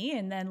for me.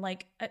 And then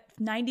like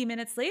 90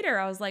 minutes later,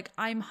 I was like,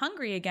 I'm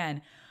hungry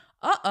again.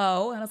 And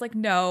I was like,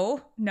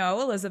 no,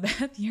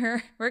 Elizabeth,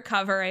 you're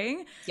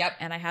recovering. Yep.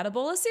 And I had a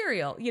bowl of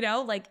cereal, you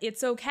know, like,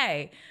 it's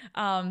okay.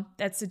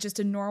 That's just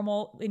a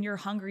normal, when you're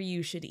hungry,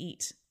 you should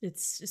eat.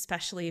 It's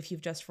especially if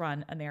you've just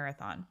run a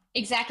marathon.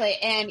 Exactly.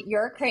 And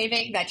you're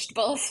craving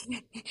vegetables.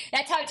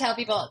 That's how I tell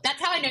people,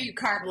 that's how I know you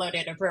carb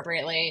loaded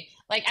appropriately.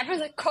 Like,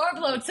 everyone's like, carb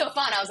load's so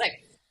fun. I was like,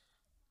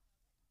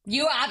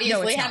 you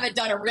obviously haven't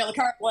done a real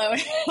carb load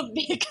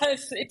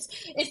because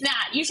it's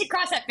not. You should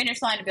cross that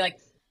finish line and be like,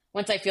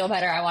 once I feel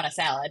better, I want a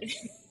salad.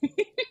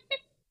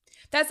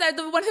 That's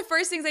one of the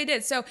first things I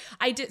did. So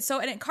I did.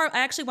 So, I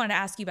actually wanted to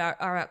ask you about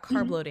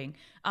carb loading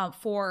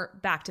for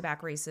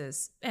back-to-back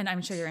races. And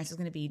I'm sure your answer is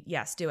going to be,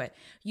 yes, do it.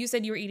 You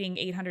said you were eating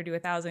 800 to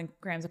 1,000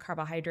 grams of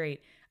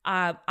carbohydrate.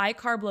 I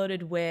carb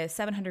loaded with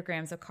 700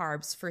 grams of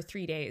carbs for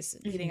 3 days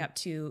leading up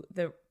to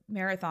the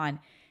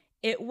marathon.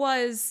 It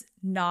was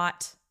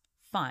not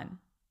fun.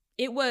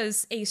 It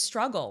was a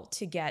struggle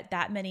to get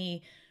that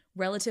many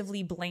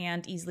relatively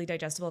bland, easily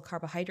digestible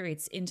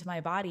carbohydrates into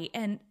my body.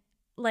 And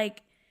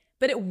like,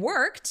 but it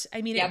worked.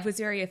 I mean, It was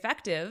very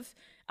effective.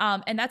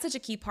 And that's such a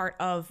key part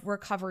of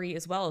recovery,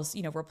 as well as,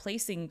 you know,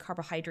 replacing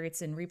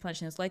carbohydrates and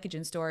replenishing those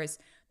glycogen stores.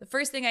 The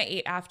first thing I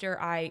ate after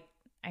I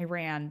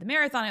ran the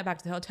marathon, I went back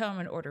to the hotel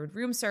and ordered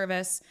room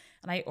service,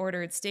 and I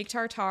ordered steak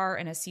tartare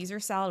and a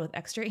Caesar salad with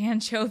extra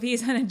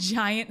anchovies and a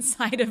giant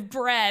side of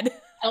bread.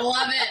 I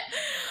love it.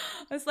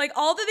 It's like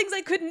all the things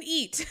I couldn't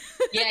eat.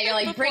 Yeah, you're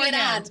like, bring it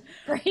on.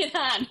 Bring it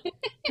on.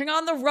 Bring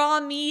on the raw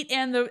meat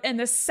and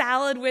the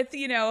salad with,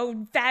 you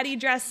know, fatty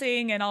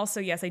dressing. And also,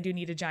 yes, I do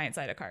need a giant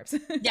side of carbs.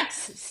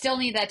 Yes, still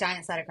need that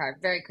giant side of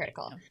carb. Very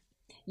critical.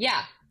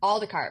 Yeah, all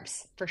the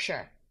carbs, for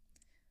sure.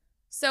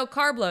 So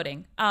carb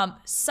loading,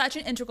 such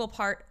an integral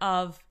part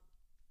of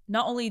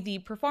not only the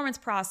performance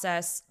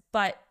process,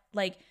 but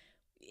like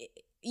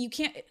you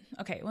can't,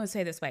 okay, let's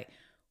say it this way.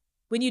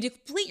 when you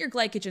deplete your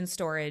glycogen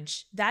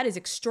storage, that is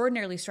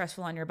extraordinarily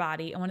stressful on your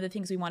body. And one of the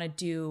things we want to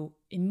do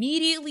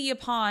immediately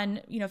upon,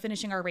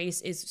 finishing our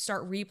race is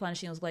start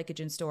replenishing those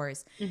glycogen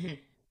stores. Mm-hmm.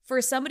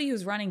 For somebody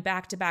who's running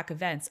back-to-back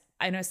events,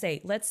 I'm going to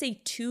say, let's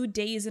say 2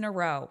 days in a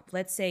row.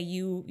 Let's say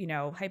you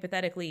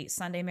hypothetically,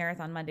 Sunday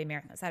marathon, Monday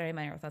marathon, Saturday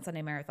marathon,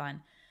 Sunday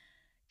marathon.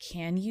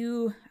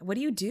 What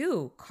do you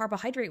do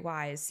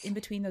carbohydrate-wise in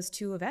between those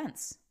two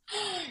events?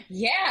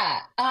 Yeah.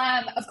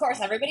 Of course,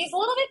 everybody's a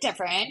little bit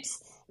different.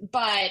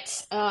 But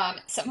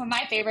some of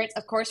my favorites,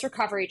 of course,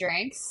 recovery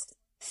drinks,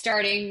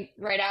 starting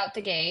right out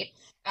the gate.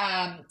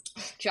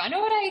 Do you know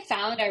what I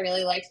found I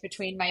really liked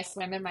between my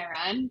swim and my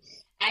run?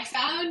 I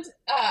found,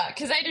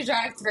 because I had to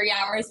drive 3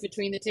 hours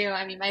between the two.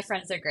 I mean, my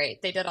friends are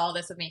great. They did all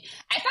this with me.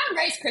 I found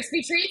Rice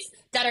Krispie treats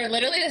that are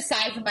literally the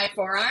size of my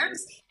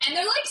forearms, and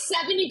they're like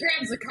 70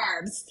 grams of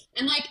carbs.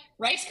 And like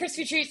Rice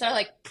Krispie treats are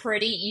like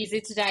pretty easy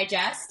to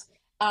digest.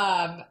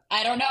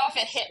 I don't know if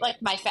it hit like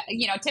my fat,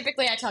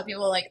 typically I tell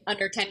people like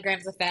under 10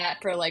 grams of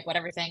fat per like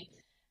whatever thing,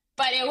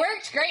 but it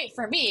worked great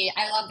for me.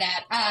 I love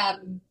that.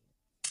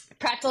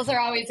 Pretzels are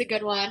always a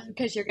good one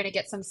because you're going to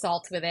get some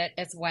salt with it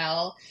as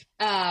well.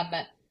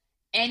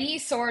 Any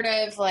sort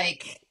of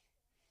like,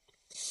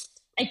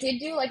 I did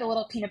do like a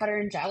little peanut butter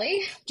and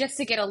jelly just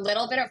to get a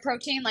little bit of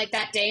protein, like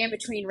that day in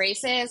between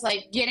races,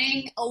 like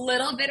getting a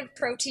little bit of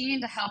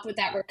protein to help with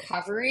that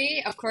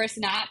recovery. Of course,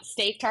 not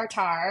steak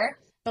tartare.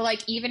 But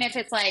like, even if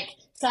it's like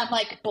some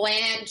like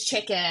bland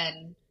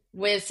chicken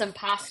with some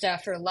pasta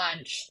for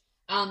lunch,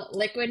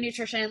 liquid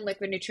nutrition.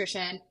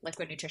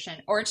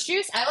 Orange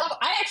juice.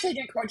 I actually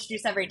drink orange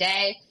juice every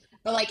day,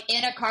 but like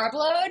in a carb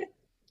load,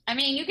 I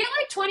mean, you get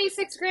like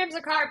 26 grams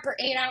of carb per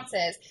 8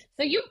 ounces.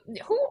 So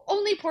who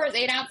only pours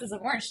 8 ounces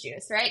of orange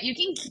juice, right? You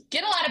can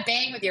get a lot of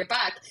bang with your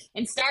buck.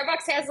 And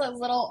Starbucks has those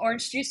little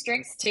orange juice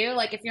drinks too.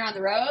 Like if you're on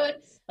the road,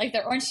 like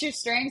the orange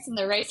juice drinks and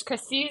the Rice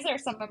Krispies are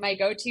some of my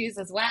go-tos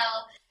as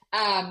well.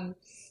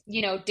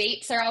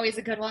 Dates are always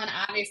a good one.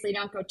 Obviously,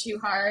 don't go too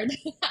hard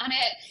on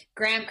it.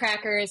 Graham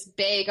crackers,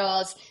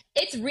 bagels.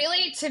 It's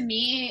really, to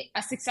me,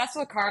 a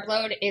successful carb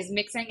load is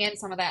mixing in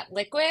some of that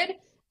liquid,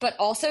 but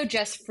also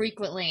just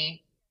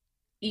frequently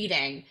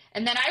eating.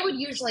 And then I would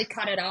usually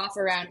cut it off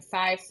around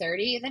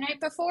 5:30 the night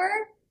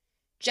before,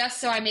 just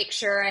so I make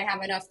sure I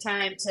have enough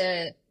time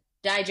to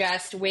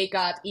digest, wake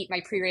up, eat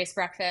my pre-race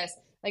breakfast.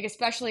 Like,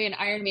 especially in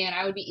Ironman,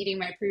 I would be eating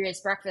my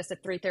pre-race breakfast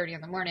at 3:30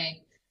 in the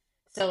morning.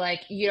 So,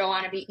 like, you don't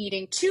want to be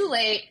eating too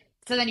late.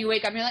 So then you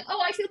wake up and you're like, oh,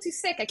 I feel too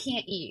sick. I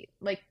can't eat.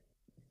 Like,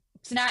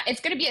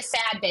 it's going to be a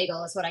sad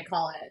bagel is what I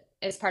call it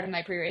as part of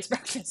my pre-race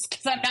breakfast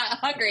because I'm not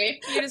hungry.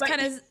 You're just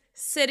kind of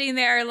sitting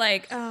there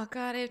like, oh,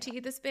 God, I have to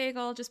eat this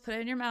bagel. Just put it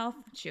in your mouth,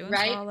 chew and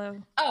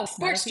swallow. Oh,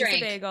 sports drink.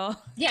 Bagel.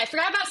 Yeah, I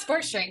forgot about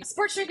sports drink.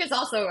 Sports drink is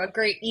also a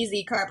great,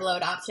 easy carb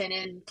load option,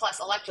 and plus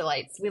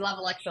electrolytes. We love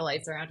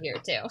electrolytes around here,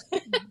 too.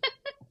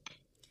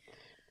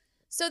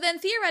 So then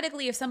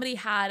theoretically, if somebody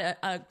had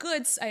a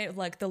good,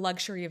 like the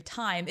luxury of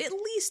time, at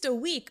least a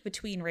week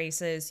between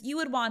races, you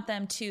would want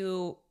them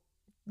to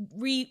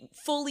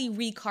fully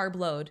recarb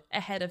load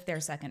ahead of their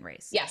second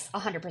race. Yes,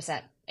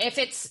 100%. If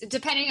it's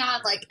depending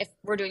on like if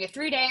we're doing a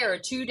 3-day or a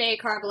 2-day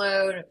carb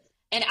load,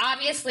 and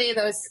obviously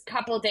those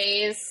couple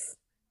days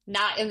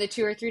not in the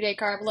 2 or 3 day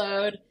carb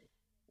load,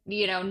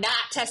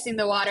 not testing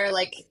the water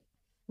like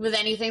with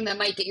anything that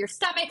might get your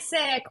stomach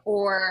sick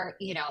or,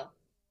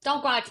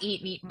 don't go out to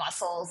eat meat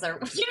mussels or,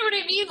 you know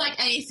what I mean? Like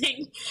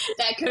anything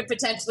that could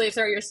potentially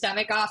throw your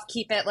stomach off,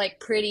 keep it like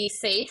pretty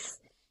safe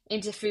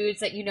into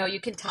foods that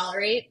you can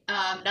tolerate.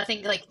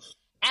 Nothing like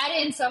add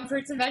in some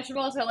fruits and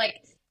vegetables, but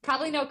like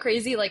probably no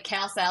crazy like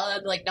kale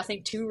salad, like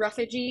nothing too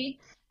roughagey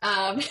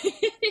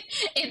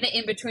in the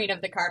in-between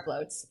of the carb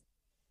loads.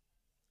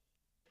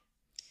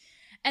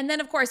 And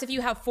then, of course, if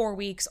you have 4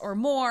 weeks or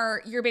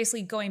more, you're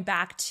basically going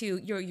back to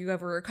you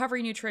have a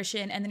recovery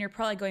nutrition, and then you're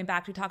probably going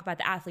back to talk about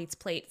the athlete's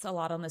plates a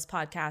lot on this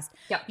podcast.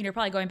 Yep. You're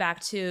probably going back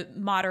to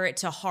moderate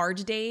to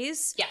hard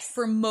days. Yes.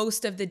 For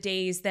most of the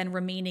days, then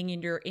remaining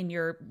in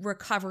your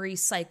recovery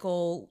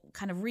cycle,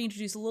 kind of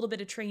reintroduce a little bit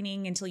of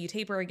training until you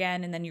taper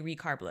again, and then you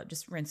recarb load,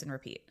 just rinse and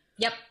repeat.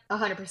 Yep,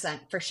 100%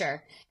 for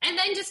sure. And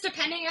then just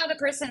depending how the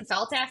person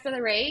felt after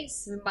the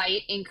race,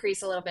 might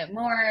increase a little bit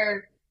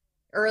more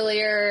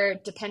earlier,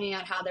 depending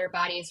on how their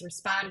body is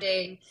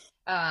responding.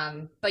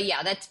 But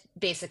yeah, that's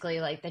basically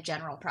like the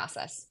general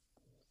process.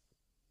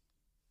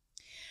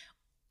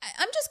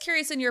 I'm just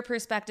curious in your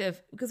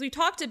perspective, because we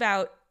talked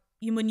about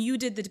when you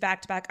did the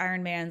back-to-back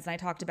Ironmans, and I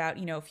talked about,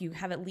 if you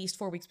have at least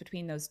 4 weeks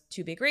between those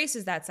 2 big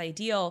races, that's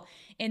ideal,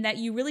 and that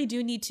you really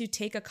do need to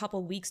take a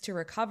couple weeks to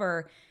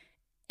recover.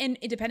 And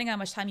depending on how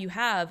much time you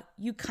have,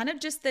 you kind of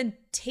just then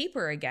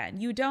taper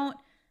again.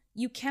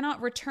 You cannot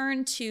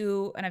return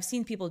to, and I've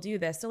seen people do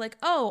this, they're like,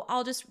 oh,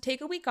 I'll just take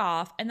a week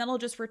off and then I'll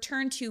just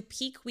return to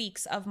peak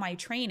weeks of my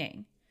training.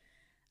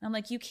 And I'm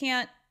like, you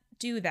can't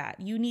do that.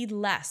 You need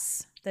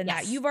less than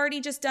that. You've already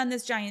just done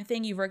this giant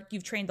thing.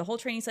 You've trained the whole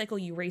training cycle.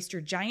 You raced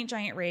your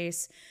giant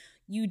race.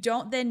 You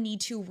don't then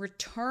need to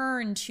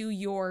return to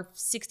your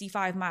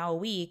 65-mile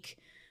week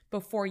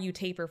before you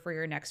taper for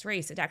your next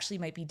race. It actually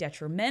might be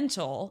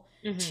detrimental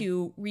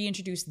to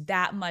reintroduce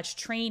that much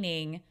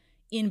training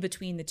in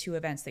between the two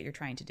events that you're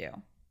trying to do.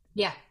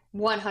 Yeah,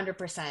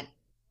 100%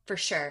 for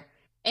sure.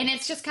 And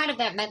it's just kind of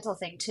that mental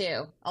thing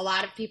too. A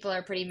lot of people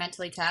are pretty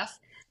mentally tough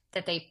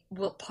that they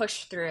will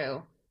push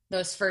through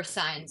those first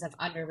signs of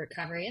under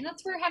recovery. And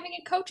that's where having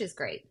a coach is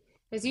great.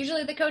 Because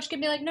usually the coach can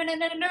be like, no,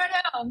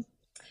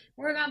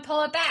 we're going to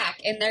pull it back.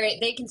 And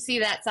they can see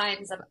that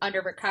signs of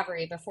under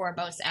recovery before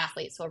most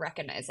athletes will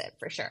recognize it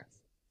for sure.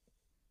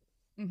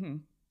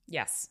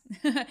 Yes.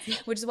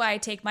 Which is why I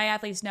take my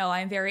athletes know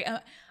I'm very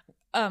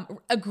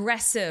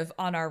aggressive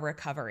on our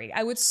recovery.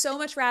 I would so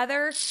much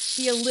rather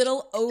be a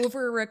little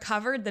over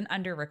recovered than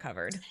under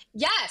recovered.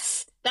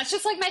 Yes. That's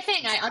just like my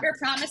thing. I under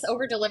promise,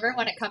 over deliver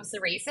when it comes to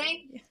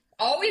racing.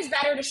 Always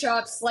better to show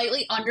up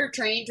slightly under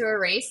trained to a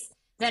race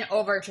than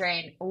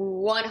overtrained.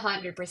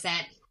 100%.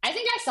 I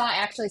think I saw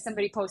actually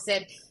somebody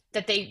posted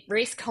that they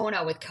raced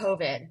Kona with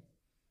COVID.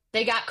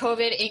 They got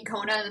COVID in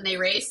Kona and they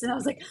raced, and I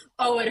was like,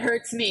 oh, it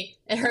hurts me.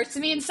 It hurts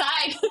me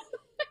inside.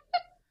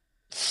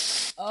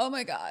 Oh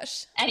my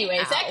gosh.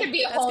 Anyways, that could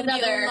be a whole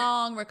nother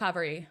long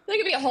recovery. That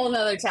could be a whole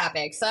nother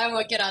topic. So I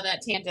won't get on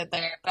that tangent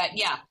there. But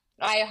yeah,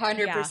 I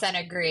 100%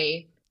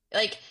 agree.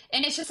 Like,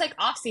 and it's just like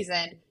off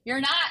season. You're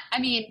not, I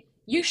mean,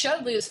 you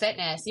should lose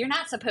fitness. You're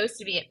not supposed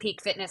to be at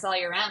peak fitness all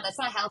year round. That's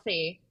not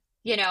healthy.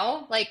 You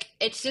know, like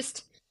it's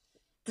just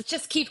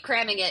keep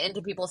cramming it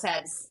into people's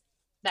heads,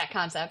 that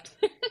concept.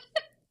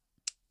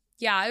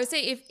 Yeah, I would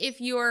say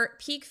if your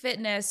peak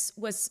fitness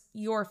was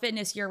your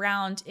fitness year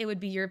round, it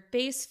would be your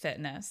base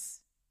fitness.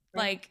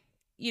 Right. Like,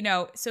 you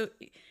know, so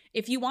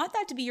if you want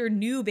that to be your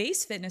new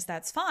base fitness,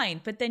 that's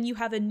fine. But then you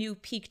have a new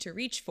peak to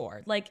reach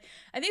for. Like,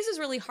 I think this is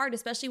really hard,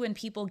 especially when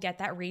people get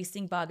that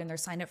racing bug and they're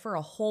signed up for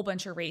a whole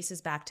bunch of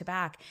races back to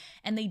back,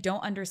 and they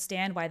don't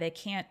understand why they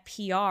can't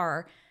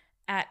PR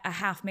at a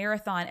half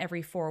marathon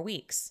every 4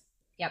 weeks.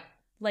 Yep.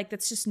 Like,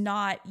 that's just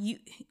not you.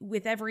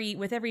 With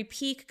every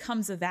peak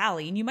comes a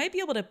valley, and you might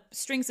be able to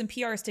string some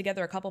PRs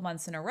together a couple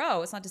months in a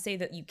row. It's not to say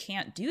that you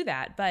can't do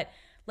that, but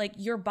like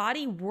your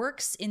body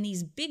works in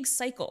these big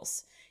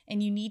cycles,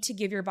 and you need to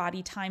give your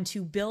body time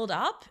to build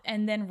up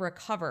and then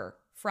recover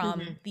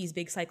from these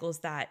big cycles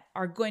that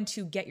are going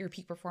to get your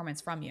peak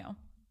performance from you.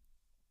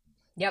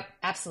 Yep,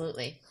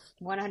 absolutely.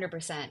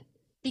 100%.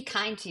 Be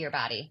kind to your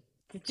body.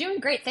 It's doing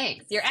great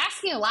things. You're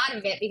asking a lot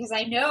of it because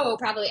I know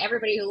probably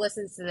everybody who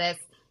listens to this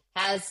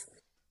has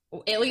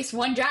at least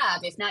one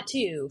job, if not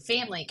two,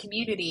 family,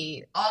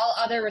 community, all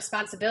other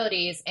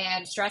responsibilities,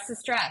 and stress is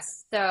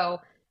stress.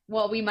 So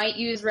while we might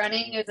use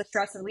running as a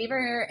stress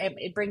reliever,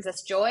 it brings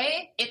us joy,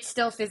 it's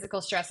still physical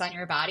stress on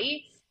your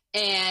body.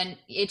 And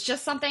it's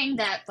just something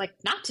that, like,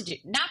 not to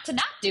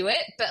not do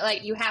it, but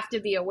like you have to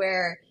be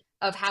aware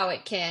of how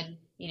it can,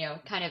 you know,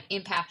 kind of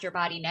impact your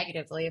body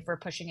negatively if we're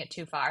pushing it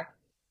too far.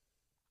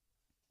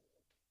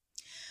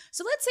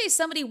 So let's say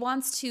somebody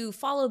wants to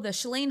follow the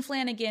Shalane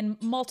Flanagan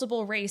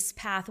multiple race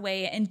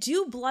pathway and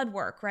do blood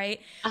work, right?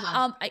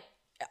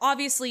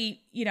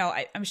 Obviously, you know,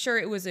 I'm sure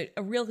it was a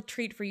real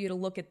treat for you to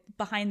look at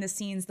behind the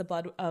scenes, the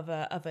blood of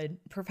a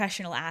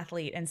professional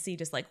athlete, and see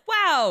just like,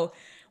 wow,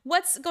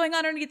 what's going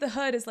on underneath the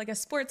hood is like a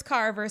sports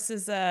car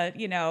versus a,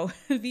 you know,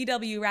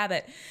 VW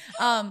Rabbit.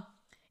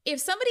 If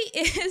somebody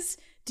is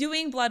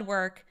doing blood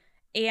work,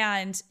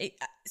 and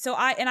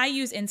I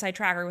use Inside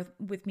Tracker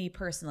with me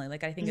personally.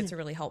 Like, I think it's a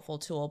really helpful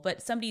tool,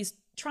 but somebody's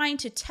trying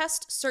to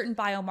test certain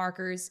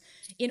biomarkers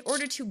in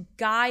order to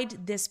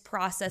guide this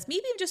process,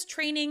 maybe just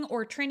training,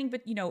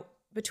 but, you know,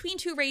 between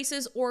two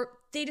races, or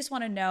they just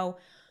want to know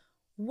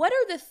what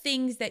are the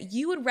things that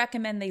you would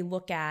recommend they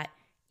look at,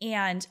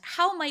 and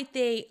how might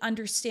they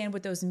understand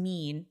what those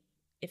mean?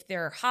 If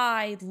they're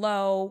high,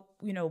 low,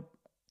 you know,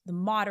 the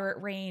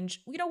moderate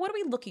range, you know, what are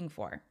we looking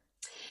for?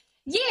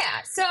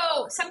 Yeah,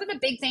 so some of the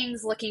big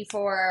things looking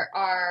for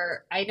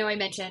are, I know I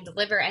mentioned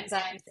liver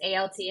enzymes,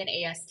 ALT and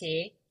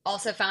AST,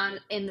 also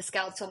found in the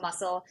skeletal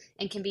muscle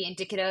and can be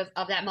indicative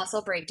of that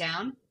muscle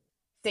breakdown.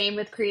 Same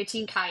with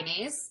creatine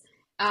kinase.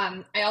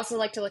 I also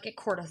like to look at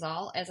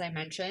cortisol, as I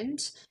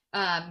mentioned.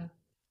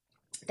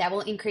 That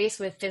will increase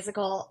with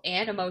physical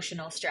and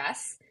emotional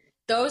stress.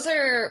 Those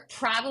are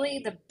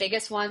probably the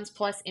biggest ones,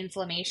 plus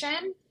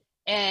inflammation.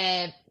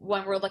 And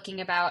when we're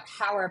looking about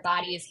how our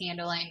body is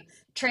handling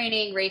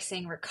training,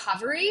 racing,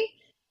 recovery,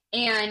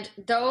 and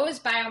those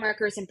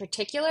biomarkers in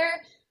particular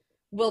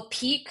will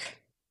peak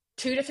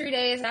 2 to 3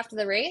 days after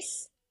the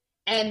race.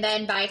 And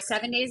then by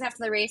 7 days after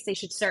the race, they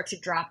should start to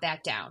drop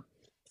back down.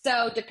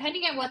 So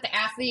depending on what the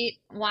athlete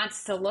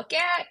wants to look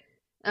at,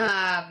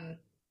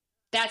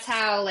 that's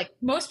how, like,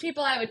 most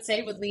people I would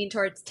say would lean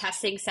towards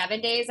testing 7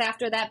 days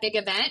after that big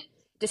event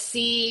to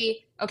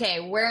see,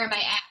 okay, where am I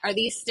at? Are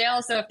these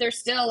still? So if they're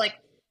still like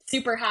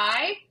super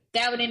high,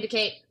 that would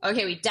indicate,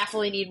 okay, we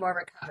definitely need more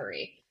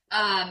recovery.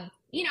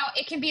 You know,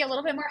 it can be a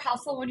little bit more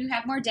helpful when you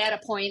have more data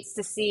points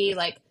to see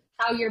like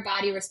how your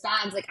body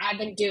responds. Like, I've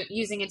been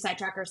using Inside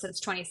Tracker since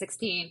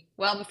 2016,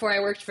 well before I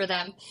worked for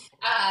them.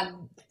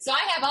 So I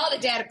have all the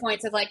data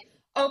points of like,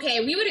 okay,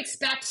 we would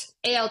expect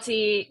ALT,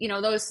 you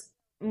know, those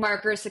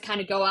markers to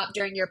kind of go up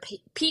during your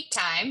peak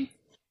time,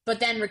 but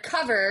then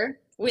recover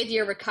with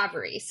your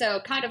recovery. So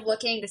kind of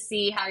looking to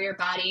see how your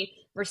body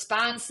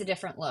responds to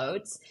different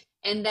loads,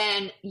 and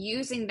then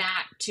using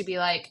that to be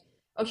like,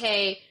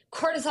 okay,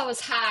 cortisol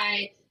was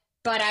high,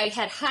 but I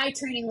had high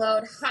training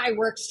load, high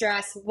work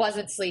stress,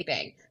 wasn't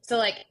sleeping. So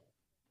like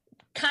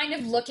kind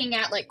of looking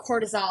at like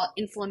cortisol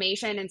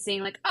inflammation and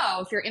seeing like,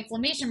 oh, if your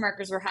inflammation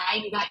markers were high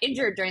and you got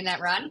injured during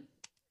that run,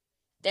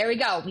 there we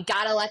go. We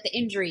got to let the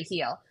injury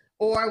heal.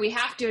 Or we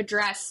have to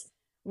address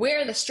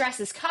where the stress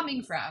is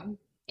coming from.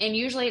 And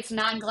usually it's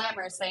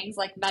non-glamorous things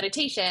like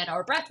meditation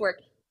or breath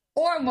work,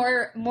 or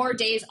more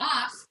days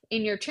off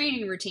in your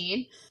training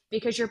routine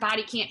because your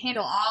body can't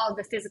handle all of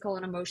the physical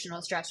and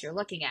emotional stress you're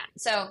looking at.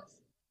 So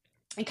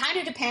it kind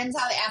of depends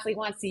how the athlete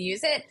wants to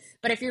use it.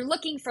 But if you're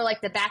looking for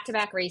like the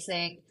back-to-back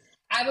racing,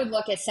 I would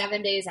look at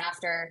 7 days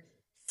after,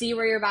 see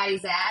where your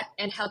body's at,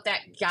 and help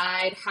that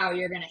guide how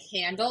you're going to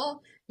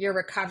handle your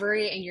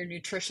recovery and your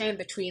nutrition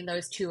between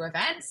those two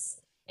events.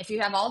 If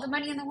you have all the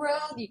money in the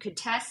world, you could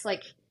test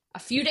like a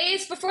few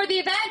days before the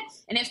event.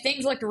 And if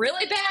things look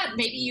really bad,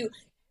 maybe you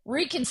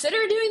reconsider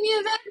doing the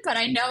event. But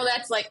I know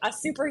that's like a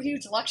super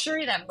huge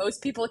luxury that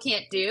most people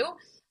can't do.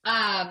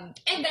 And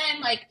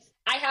then like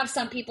I have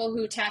some people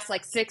who test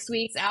like 6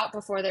 weeks out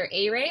before their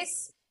A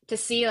race to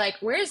see like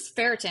where's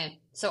ferritin,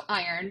 so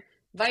iron,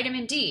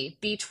 vitamin D,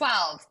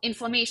 B12,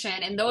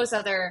 inflammation, and those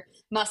other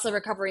muscle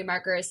recovery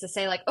markers to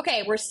say like,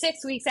 okay, we're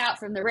 6 weeks out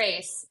from the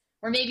race,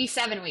 or maybe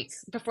 7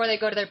 weeks before they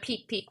go to their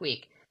peak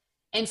week,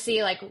 and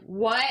see like,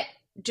 what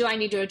do I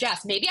need to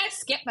adjust? Maybe I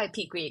skip my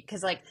peak week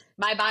because like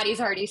my body's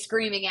already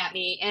screaming at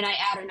me and I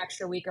add an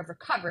extra week of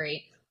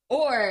recovery.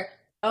 Or,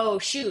 oh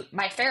shoot,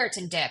 my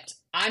ferritin dipped.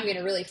 I'm going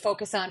to really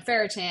focus on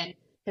ferritin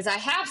because I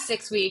have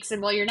 6 weeks,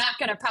 and while you're not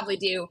going to probably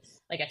do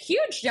like a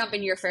huge jump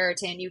in your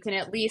ferritin, you can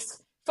at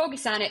least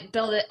focus on it,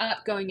 build it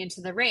up going into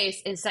the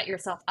race, and set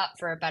yourself up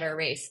for a better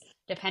race,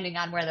 depending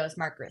on where those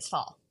markers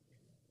fall.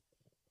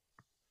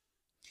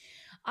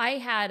 I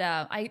had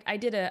I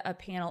did a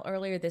panel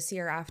earlier this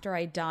year after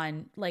I'd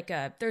done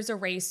there's a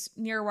race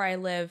near where I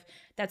live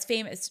that's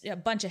famous, a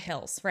bunch of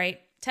hills, right?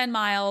 10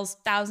 miles,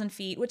 1,000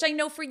 feet, which I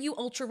know for you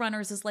ultra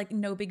runners is like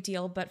no big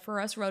deal, but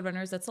for us road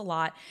runners, that's a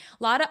lot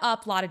of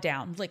up, a lot of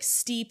down, like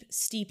steep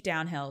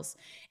downhills.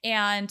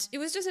 And it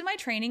was just in my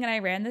training, and I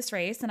ran this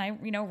race, and I,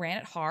 ran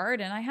it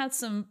hard, and I had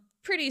some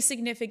pretty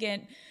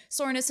significant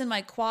soreness in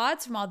my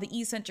quads from all the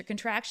eccentric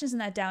contractions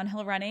and that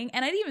downhill running.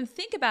 And I didn't even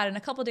think about it. And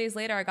a couple of days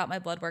later, I got my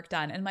blood work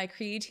done, and my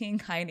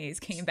creatine kinase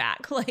came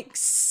back like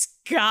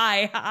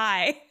sky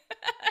high.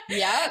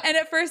 Yeah. And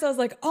at first I was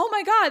like, oh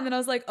my God. And then I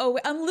was like, oh,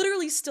 I'm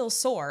literally still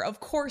sore. Of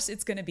course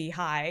it's going to be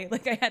high.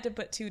 Like I had to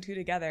put two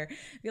together.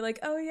 Be like,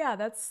 oh yeah,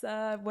 that's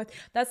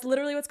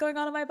literally what's going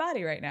on in my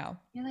body right now.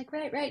 You're like,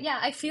 right. Yeah.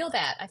 I feel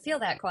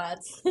that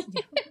quads.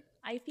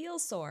 I feel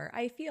sore.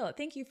 I feel it.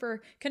 Thank you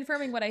for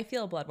confirming what I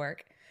feel, blood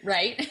work.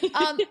 Right.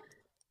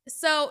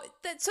 So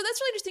that's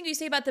really interesting what you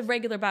say about the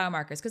regular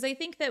biomarkers, because I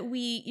think that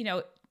we,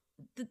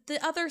 the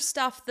other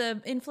stuff,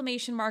 the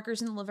inflammation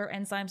markers in the liver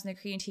enzymes and the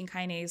creatine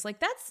kinase, like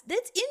that's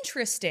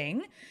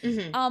interesting.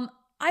 Mm-hmm.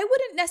 I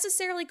wouldn't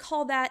necessarily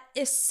call that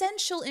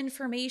essential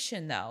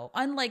information though,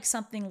 unlike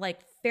something like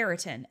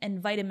ferritin and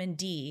vitamin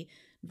D,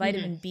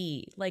 vitamin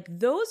B. Like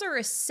those are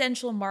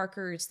essential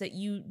markers that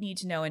you need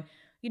to know. And,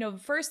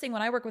 first thing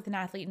when I work with an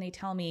athlete and they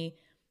tell me,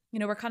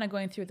 we're kind of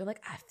going through, they're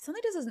like,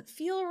 something just doesn't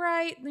feel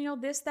right,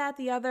 this, that,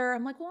 the other.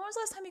 I'm like, well, when was the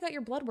last time you got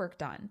your blood work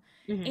done?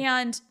 Mm-hmm.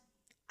 And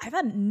I've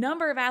had a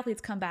number of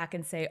athletes come back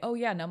and say, oh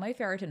yeah, no, my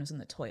ferritin was in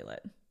the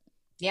toilet.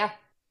 Yeah.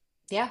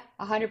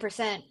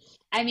 100%.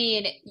 I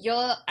mean,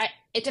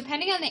 it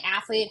depending on the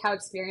athlete, how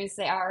experienced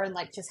they are, and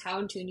like just how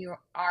in tune you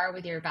are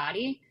with your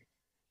body.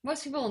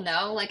 Most people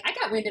know, like I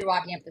got winded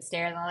walking up the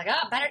stairs and I'm like,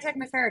 oh, better check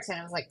my ferritin.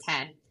 I was like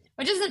 10,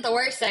 which isn't the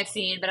worst I've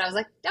seen, but I was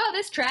like, oh,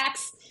 this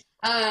tracks.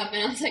 And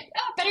I was like,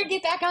 oh, better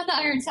get back on the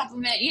iron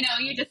supplement.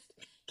 You just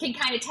can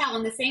kind of tell.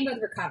 And the same with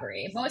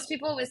recovery. Most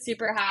people with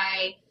super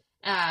high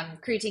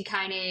creatine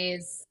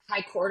kinase,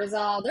 high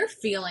cortisol, they're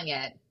feeling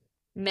it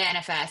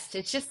manifest.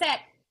 It's just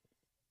that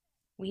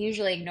we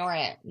usually ignore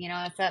it.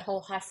 It's that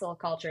whole hustle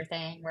culture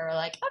thing where we're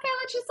like, okay,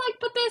 let's just like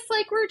put this,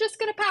 like we're just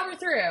going to power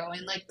through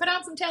and like put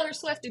on some Taylor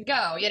Swift and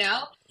go,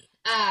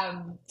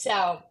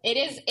 So it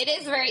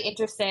is very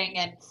interesting.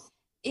 And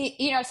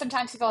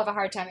sometimes people have a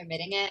hard time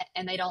admitting it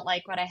and they don't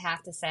like what I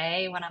have to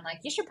say when I'm like,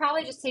 you should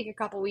probably just take a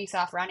couple weeks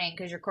off running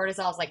because your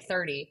cortisol is like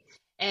 30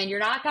 and you're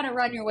not going to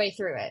run your way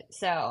through it.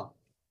 So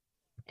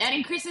that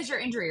increases your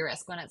injury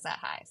risk when it's that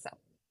high. So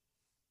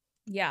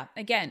yeah,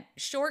 again,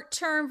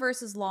 short-term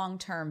versus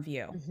long-term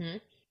view. Mm-hmm.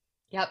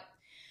 Yep.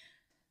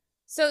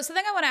 So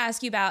something I want to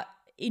ask you about,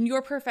 in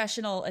your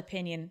professional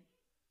opinion,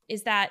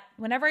 is that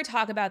whenever I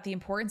talk about the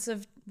importance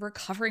of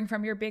recovering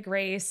from your big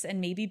race,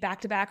 and maybe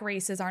back-to-back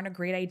races aren't a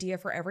great idea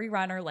for every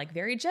runner, like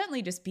very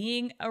gently just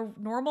being a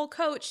normal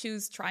coach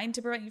who's trying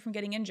to prevent you from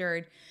getting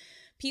injured,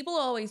 people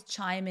always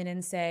chime in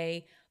and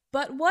say,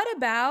 but what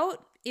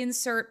about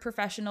insert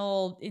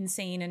professional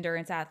insane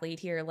endurance athlete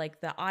here, like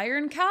the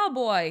Iron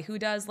Cowboy who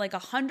does like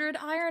 100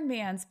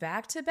 Ironmans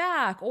back to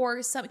back,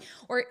 or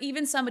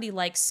even somebody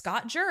like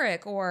Scott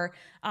Jurek or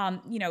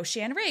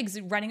Shan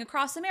Riggs running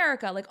across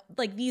America,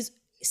 like these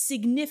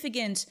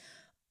significant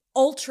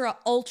ultra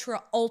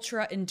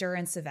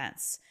endurance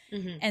events.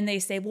 Mm-hmm. And they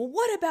say, well,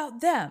 what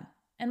about them?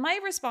 And my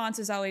response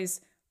is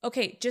always,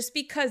 okay, just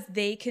because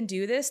they can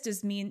do this,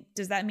 does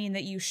that mean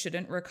that you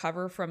shouldn't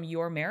recover from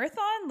your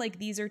marathon? Like,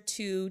 these are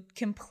two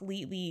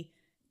completely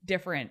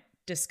different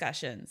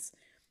discussions.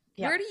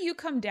 Yeah. Where do you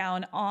come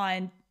down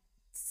on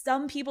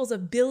some people's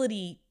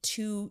ability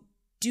to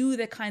do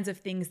the kinds of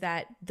things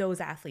that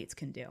those athletes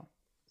can do?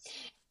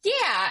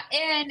 Yeah,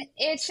 and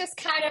it's just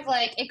kind of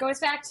like, it goes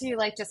back to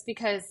like, just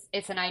because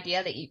it's an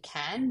idea that you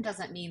can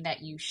doesn't mean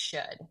that you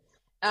should.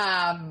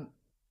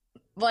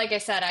 Like I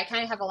said, I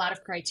kind of have a lot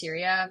of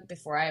criteria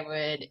before I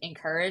would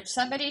encourage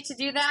somebody to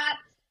do that.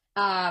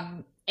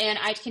 And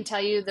I can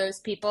tell you those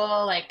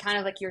people, like kind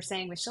of like you were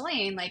saying with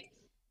Shalane, like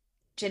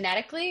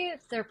genetically,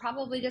 they're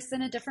probably just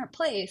in a different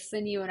place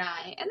than you and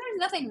I. And there's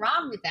nothing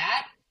wrong with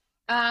that.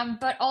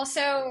 But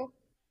also,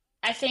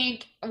 I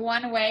think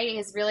one way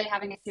is really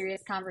having a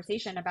serious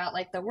conversation about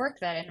like the work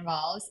that it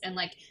involves. And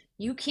like,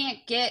 you can't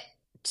get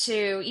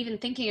to even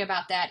thinking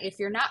about that if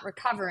you're not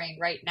recovering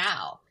right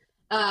now.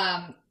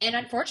 And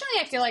unfortunately,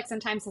 I feel like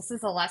sometimes this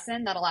is a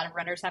lesson that a lot of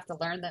runners have to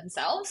learn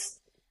themselves.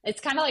 It's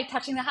kind of like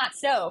touching the hot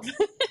stove.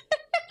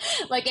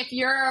 Like if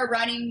you're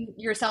running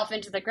yourself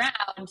into the ground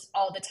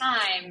all the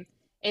time,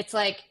 it's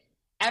like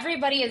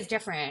everybody is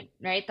different,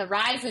 right? The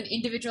rise of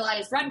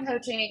individualized run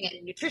coaching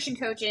and nutrition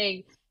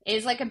coaching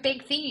is like a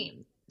big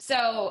theme.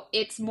 So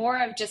it's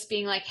more of just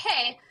being like,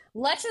 hey,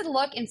 let's just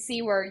look and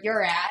see where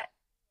you're at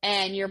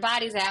and your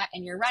body's at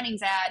and your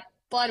running's at,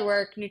 blood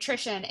work,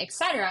 nutrition,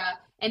 etc.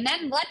 And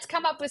then let's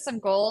come up with some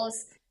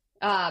goals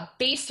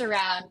based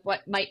around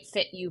what might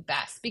fit you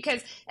best.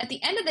 Because at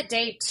the end of the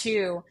day,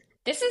 too,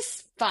 this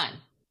is fun.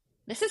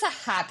 This is a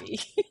hobby.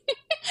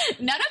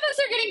 None of us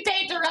are getting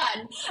paid to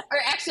run or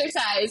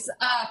exercise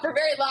for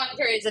very long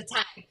periods of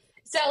time.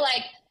 So,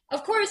 like,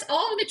 of course,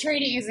 all of the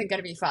training isn't going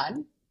to be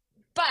fun.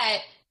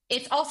 But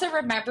it's also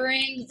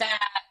remembering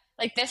that,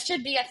 like, this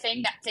should be a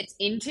thing that fits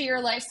into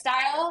your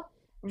lifestyle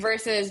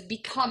versus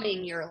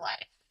becoming your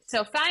life.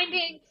 So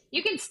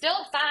you can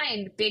still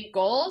find big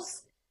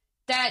goals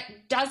that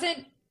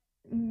doesn't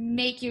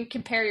make you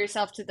compare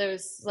yourself to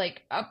those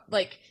like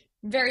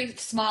very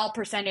small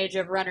percentage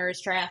of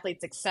runners,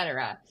 triathletes,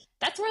 etc.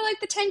 That's where like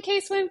the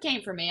 10K swim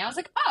came for me. I was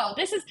like, oh,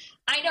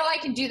 I know I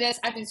can do this.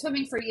 I've been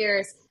swimming for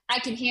years. I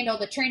can handle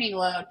the training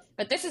load,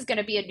 but this is going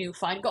to be a new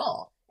fun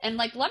goal. And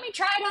like, let me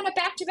try it on a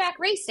back-to-back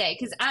race day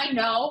because I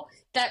know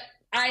that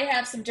I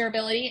have some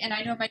durability and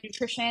I know my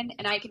nutrition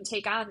and I can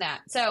take on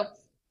that. So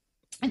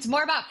it's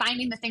more about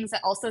finding the things that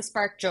also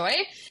spark joy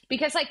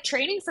because like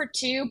training for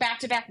 2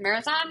 back-to-back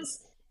marathons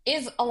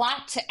is a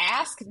lot to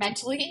ask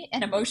mentally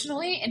and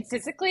emotionally and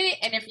physically.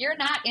 And if you're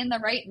not in the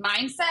right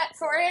mindset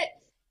for it,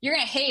 you're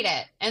going to hate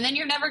it. And then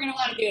you're never going to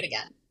want to do it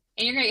again.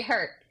 And you're going to get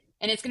hurt.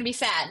 And it's going to be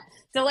sad.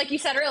 So like you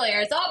said earlier,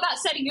 it's all about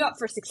setting you up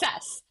for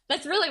success.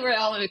 That's really where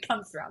all of it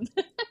comes from.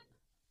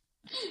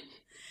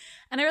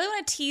 And I really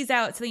want to tease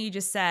out something you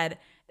just said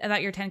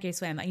about your 10K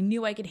swim. I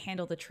knew I could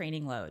handle the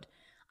training load.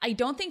 I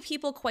don't think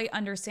people quite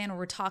understand what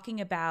we're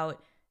talking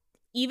about.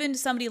 Even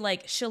somebody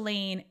like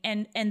Shalane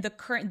and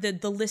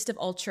the list of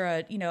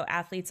ultra,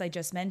 athletes I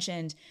just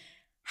mentioned,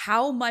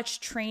 how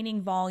much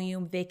training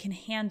volume they can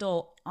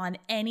handle on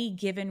any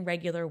given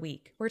regular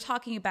week. We're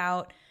talking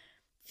about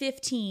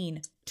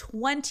 15,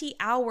 20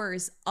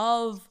 hours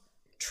of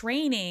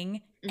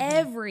training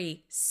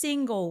every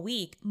single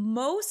week.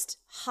 Most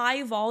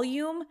high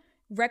volume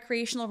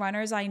recreational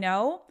runners I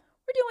know,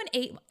 we're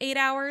doing 8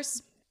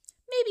 hours,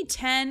 maybe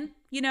 10,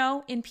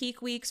 in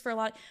peak weeks for a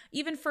lot,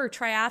 even for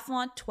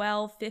triathlon,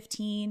 12,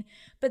 15.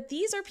 But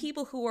these are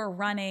people who are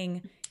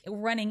running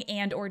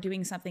and or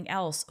doing something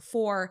else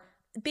for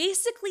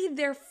basically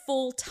their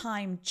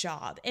full-time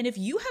job. And if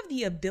you have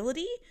the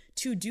ability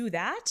to do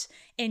that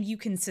and you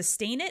can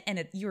sustain it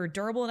and you're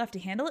durable enough to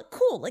handle it,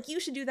 cool. Like you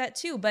should do that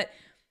too. But,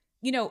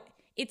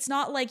 it's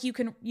not like you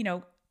can,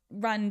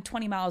 run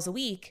 20 miles a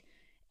week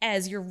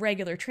as your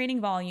regular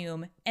training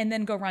volume and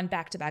then go run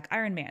back-to-back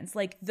Ironmans.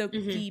 Like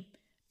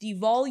the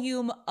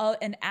volume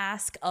and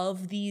ask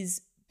of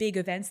these big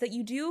events that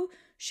you do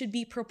should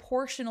be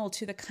proportional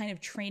to the kind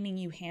of training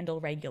you handle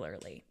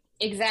regularly.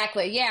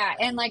 Exactly. Yeah.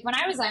 And like when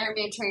I was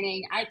Ironman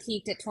training, I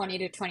peaked at 20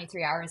 to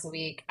 23 hours a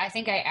week. I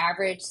think I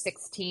averaged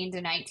 16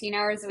 to 19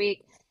 hours a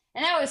week.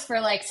 And that was for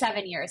like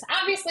 7 years,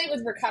 obviously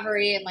with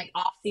recovery and like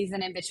off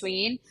season in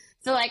between.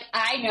 So like,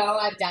 I know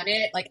I've done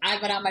it. Like I've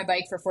been on my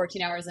bike for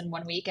 14 hours in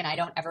 1 week and I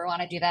don't ever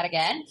want to do that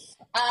again.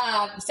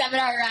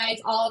 7-hour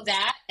rides, all of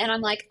that. And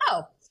I'm like,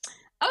 oh,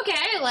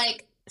 okay.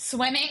 Like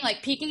swimming,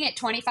 like peaking at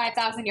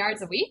 25,000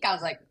 yards a week. I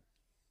was like,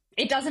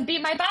 it doesn't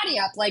beat my body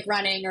up like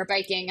running or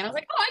biking. And I was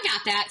like, oh, I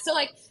got that. So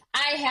like,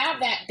 I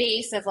have that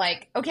base of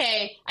like,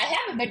 okay,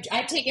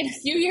 I've taken a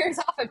few years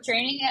off of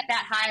training at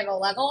that high of a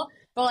level,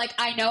 but like,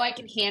 I know I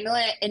can handle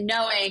it and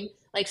knowing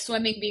like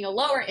swimming being a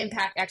lower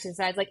impact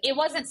exercise, like it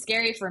wasn't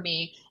scary for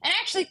me. And I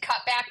actually cut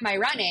back my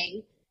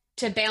running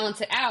to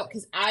balance it out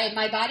because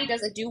my body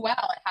doesn't do well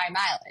at high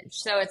mileage.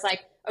 So it's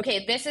like,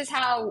 okay, this is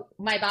how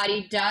my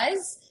body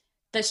does.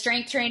 The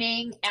strength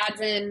training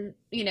adds in,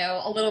 you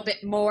know, a little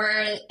bit more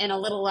and a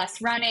little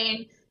less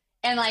running.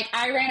 And like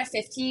I ran a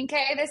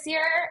 15K this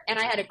year and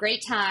I had a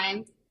great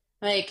time.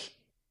 Like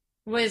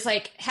was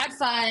like had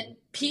fun,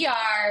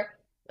 PR,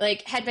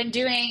 like had been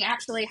doing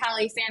actually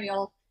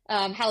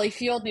Hallie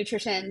Field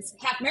Nutrition's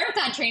half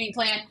marathon training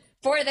plan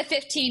for the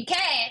 15K.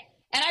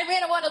 And I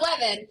ran a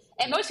 1:11.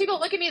 And most people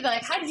look at me, they're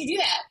like, how did you do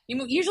that?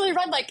 You usually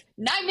run like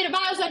 9-minute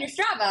miles on your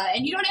Strava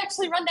and you don't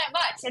actually run that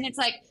much. And it's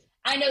like,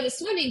 I know the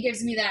swimming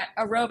gives me that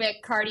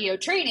aerobic cardio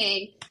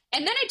training.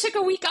 And then I took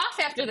a week off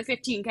after the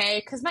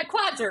 15K because my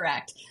quads are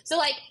wrecked. So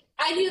like,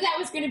 I knew that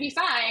was going to be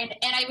fine.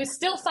 And I was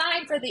still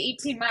fine for the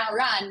 18-mile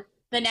run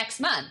the next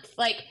month,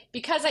 like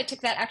because I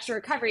took that extra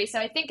recovery. So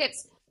I think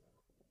it's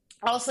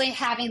also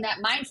having that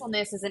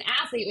mindfulness as an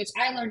athlete, which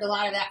I learned a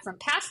lot of that from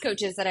past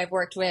coaches that I've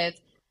worked with,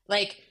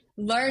 like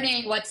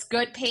learning what's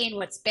good pain,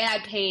 what's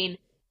bad pain,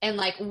 and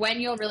like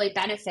when you'll really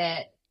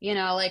benefit, you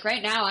know, like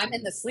right now I'm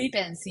in the sleep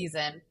in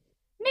season.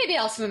 Maybe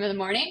I'll swim in the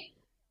morning.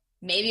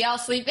 Maybe I'll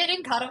sleep in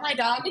and cuddle my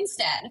dog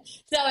instead.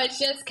 So it's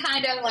just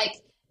kind of like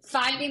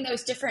finding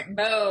those different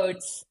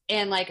modes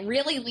and like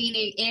really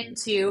leaning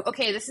into,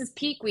 okay, this is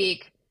peak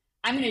week.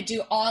 I'm going to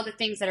do all the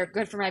things that are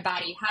good for my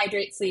body,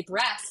 hydrate, sleep,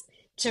 rest,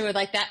 to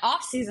like that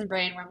off-season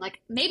brain where I'm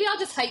like, maybe I'll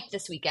just hike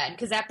this weekend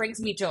because that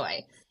brings me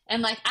joy.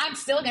 And like, I'm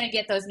still going to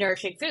get those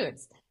nourishing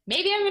foods.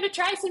 Maybe I'm going to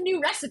try some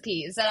new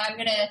recipes that I'm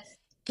going to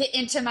get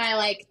into my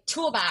like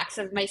toolbox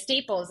of my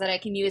staples that I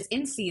can use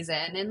in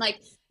season. And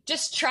like,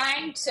 just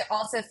trying to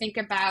also think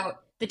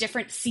about the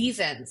different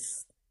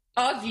seasons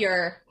of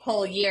your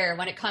whole year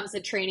when it comes to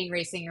training,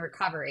 racing, and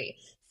recovery.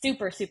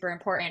 Super, super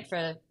important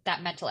for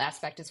that mental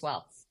aspect as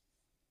well.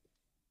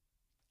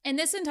 And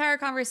this entire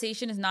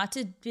conversation is not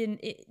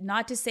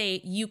to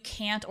say you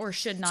can't or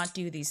should not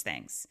do these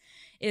things.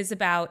 It is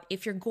about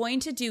if you're going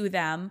to do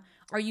them,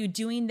 are you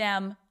doing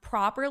them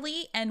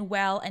properly and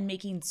well and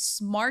making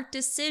smart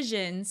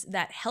decisions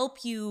that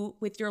help you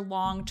with your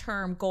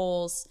long-term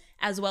goals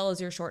as well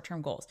as your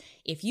short-term goals.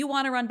 If you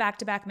want to run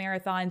back-to-back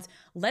marathons,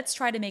 let's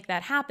try to make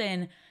that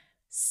happen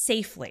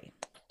safely.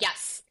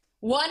 Yes,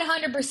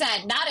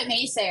 100%. Not a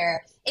naysayer.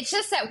 It's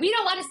just that we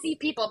don't want to see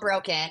people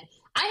broken.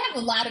 I have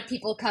a lot of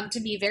people come to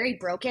me very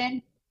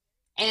broken,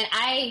 and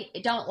I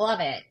don't love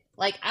it.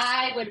 Like,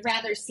 I would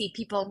rather see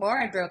people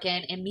more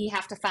broken and me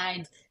have to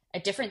find a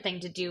different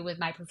thing to do with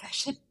my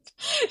profession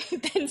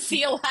than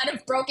see a lot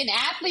of broken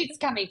athletes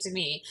coming to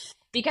me,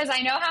 because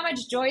I know how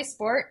much joy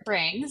sport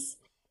brings.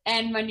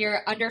 And when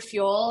you're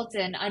under-fueled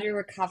and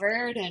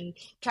under-recovered and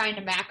trying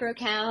to macro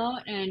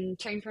count and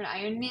train for an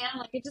Ironman,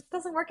 like, it just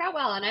doesn't work out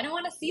well. And I don't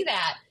want to see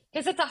that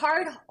because it's a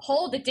hard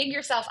hole to dig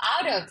yourself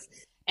out of.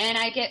 And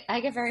I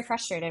get very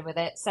frustrated with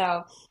it.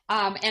 So,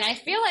 and I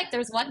feel like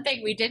there's one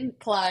thing we didn't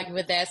plug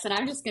with this, and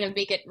I'm just going to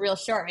make it real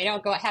short. We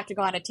don't have to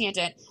go on a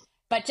tangent,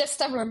 but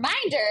just a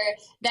reminder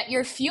that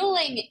your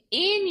fueling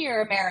in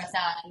your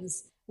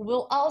marathons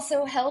will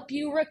also help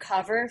you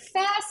recover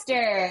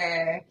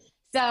faster.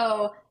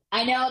 So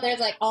I know there's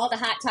like all the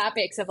hot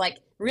topics of like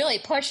really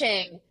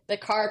pushing the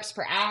carbs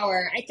per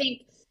hour. I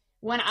think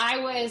when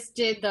I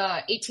did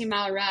the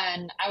 18-mile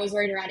run, I was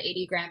right around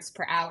 80 grams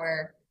per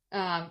hour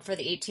for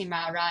the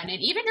 18-mile run.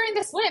 And even during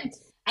the swim,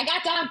 I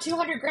got down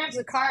 200 grams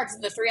of carbs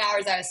in the 3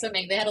 hours I was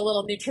swimming. They had a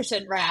little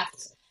nutrition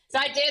raft. So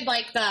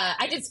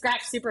I did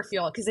scratch super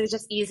fuel because it was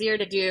just easier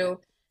to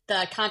do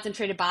the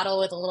concentrated bottle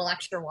with a little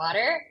extra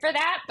water for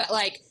that. But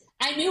like,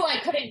 I knew I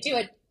couldn't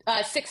do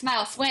a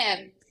 6-mile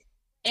swim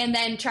and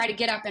then try to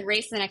get up and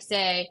race the next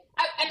day.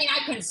 I mean,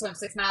 I couldn't swim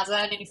 6 miles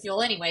without any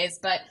fuel anyways,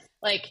 but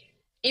like,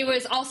 it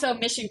was also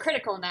mission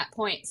critical in that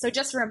point. So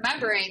just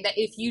remembering that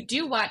if you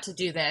do want to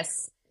do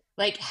this,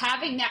 like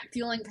having that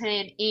fueling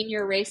plan in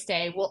your race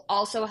day will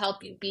also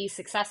help you be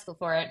successful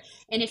for it.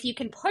 And if you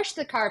can push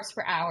the carbs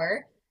per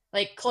hour,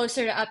 like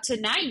closer to up to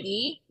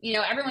 90, you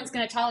know, everyone's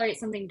going to tolerate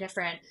something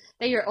different,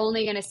 that you're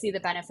only going to see the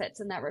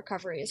benefits in that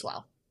recovery as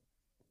well.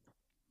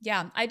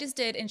 Yeah, I just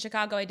did in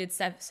Chicago. I did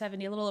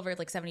 70, a little over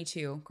like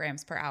 72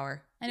 grams per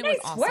hour, and it nice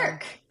was awesome.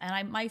 Work.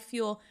 And my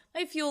fuel,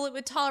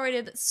 it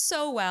tolerated it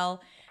so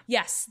well.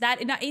 Yes,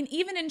 that and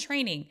even in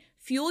training,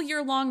 fuel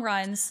your long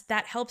runs.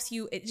 That helps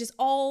you. It just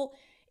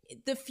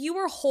the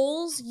fewer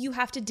holes you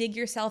have to dig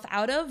yourself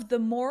out of, the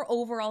more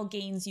overall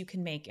gains you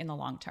can make in the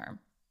long term.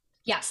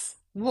 Yes,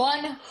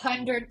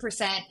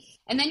 100%.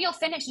 And then you'll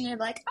finish and you're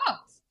like, oh,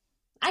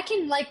 I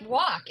can like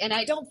walk and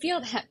I don't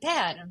feel that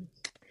bad.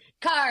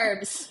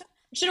 Carbs. I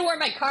should have worn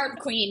my Carb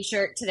Queen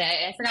shirt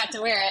today. I forgot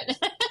to wear it.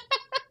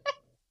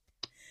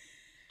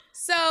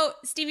 So,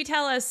 Stevie,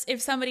 tell us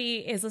if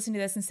somebody is listening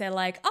to this and say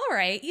like, all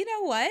right, you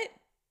know what?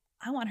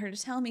 I want her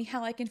to tell me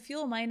how I can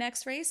fuel my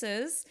next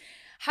races.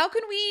 How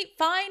can we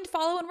find,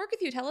 follow, and work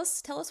with you? Tell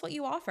us what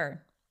you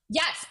offer.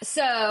 Yes.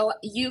 So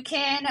you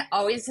can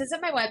always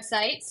visit my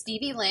website,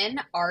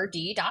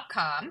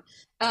 stevielynrd.com.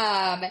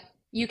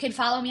 you can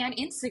follow me on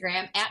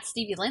Instagram at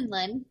Stevie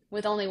Lyn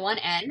with only one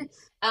N.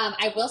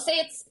 I will say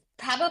it's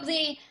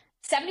probably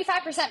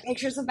 75%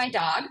 pictures of my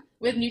dog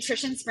with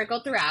nutrition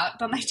sprinkled throughout,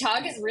 but my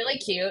dog is really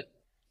cute,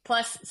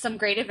 plus some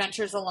great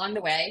adventures along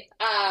the way.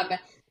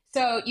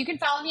 So you can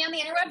follow me on the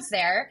interwebs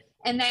there.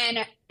 And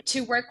then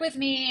to work with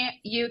me,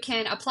 you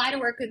can apply to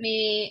work with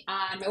me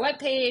on my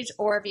webpage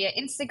or via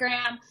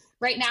Instagram.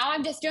 Right now,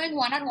 I'm just doing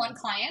one-on-one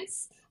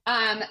clients,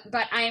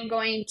 but I am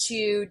going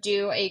to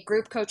do a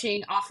group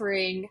coaching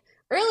offering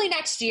early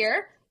next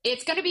year.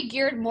 It's going to be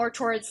geared more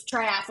towards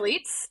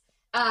triathletes.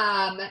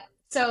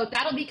 So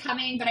that'll be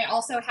coming, but I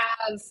also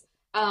have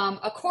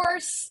a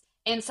course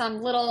and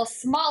some little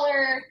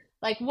smaller,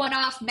 like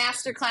one-off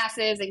master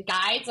classes and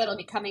guides that'll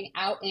be coming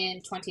out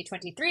in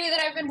 2023 that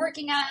I've been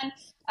working on.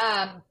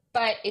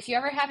 But if you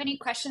ever have any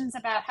questions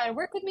about how to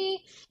work with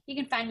me, you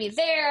can find me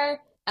there.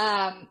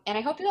 And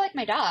I hope you like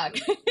my dog.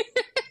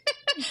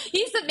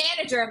 He's the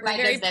manager of my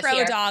business here.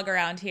 Very pro dog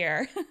around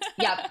here.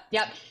 Yep.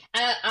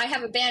 I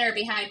have a banner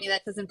behind me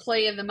that says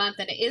Employee of the Month,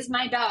 and it is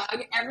my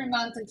dog. Every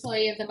month,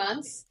 Employee of the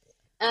Month.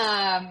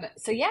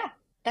 So yeah,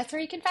 that's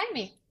where you can find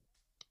me.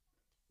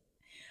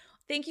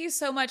 Thank you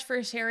so much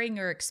for sharing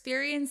your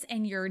experience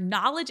and your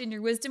knowledge and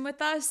your wisdom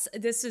with us.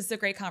 This is a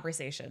great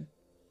conversation.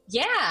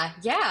 Yeah.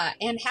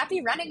 And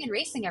happy running and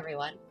racing,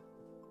 everyone.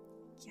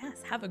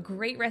 Yes. Have a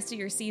great rest of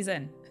your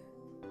season.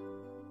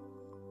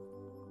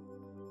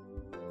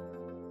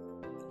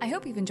 I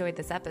hope you've enjoyed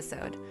this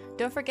episode.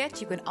 Don't forget,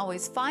 you can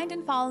always find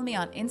and follow me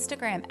on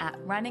Instagram at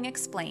Running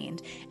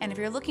Explained. And if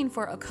you're looking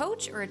for a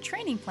coach or a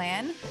training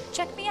plan,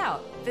 check me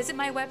out. Visit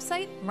my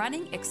website,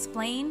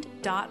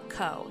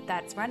 runningexplained.co.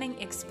 That's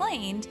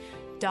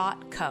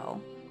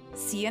runningexplained.co.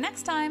 See you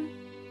next time.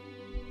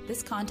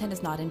 This content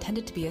is not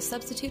intended to be a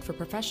substitute for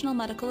professional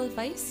medical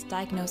advice,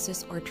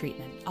 diagnosis, or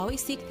treatment.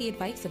 Always seek the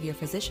advice of your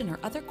physician or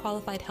other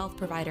qualified health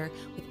provider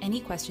with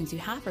any questions you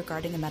have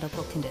regarding a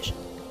medical condition.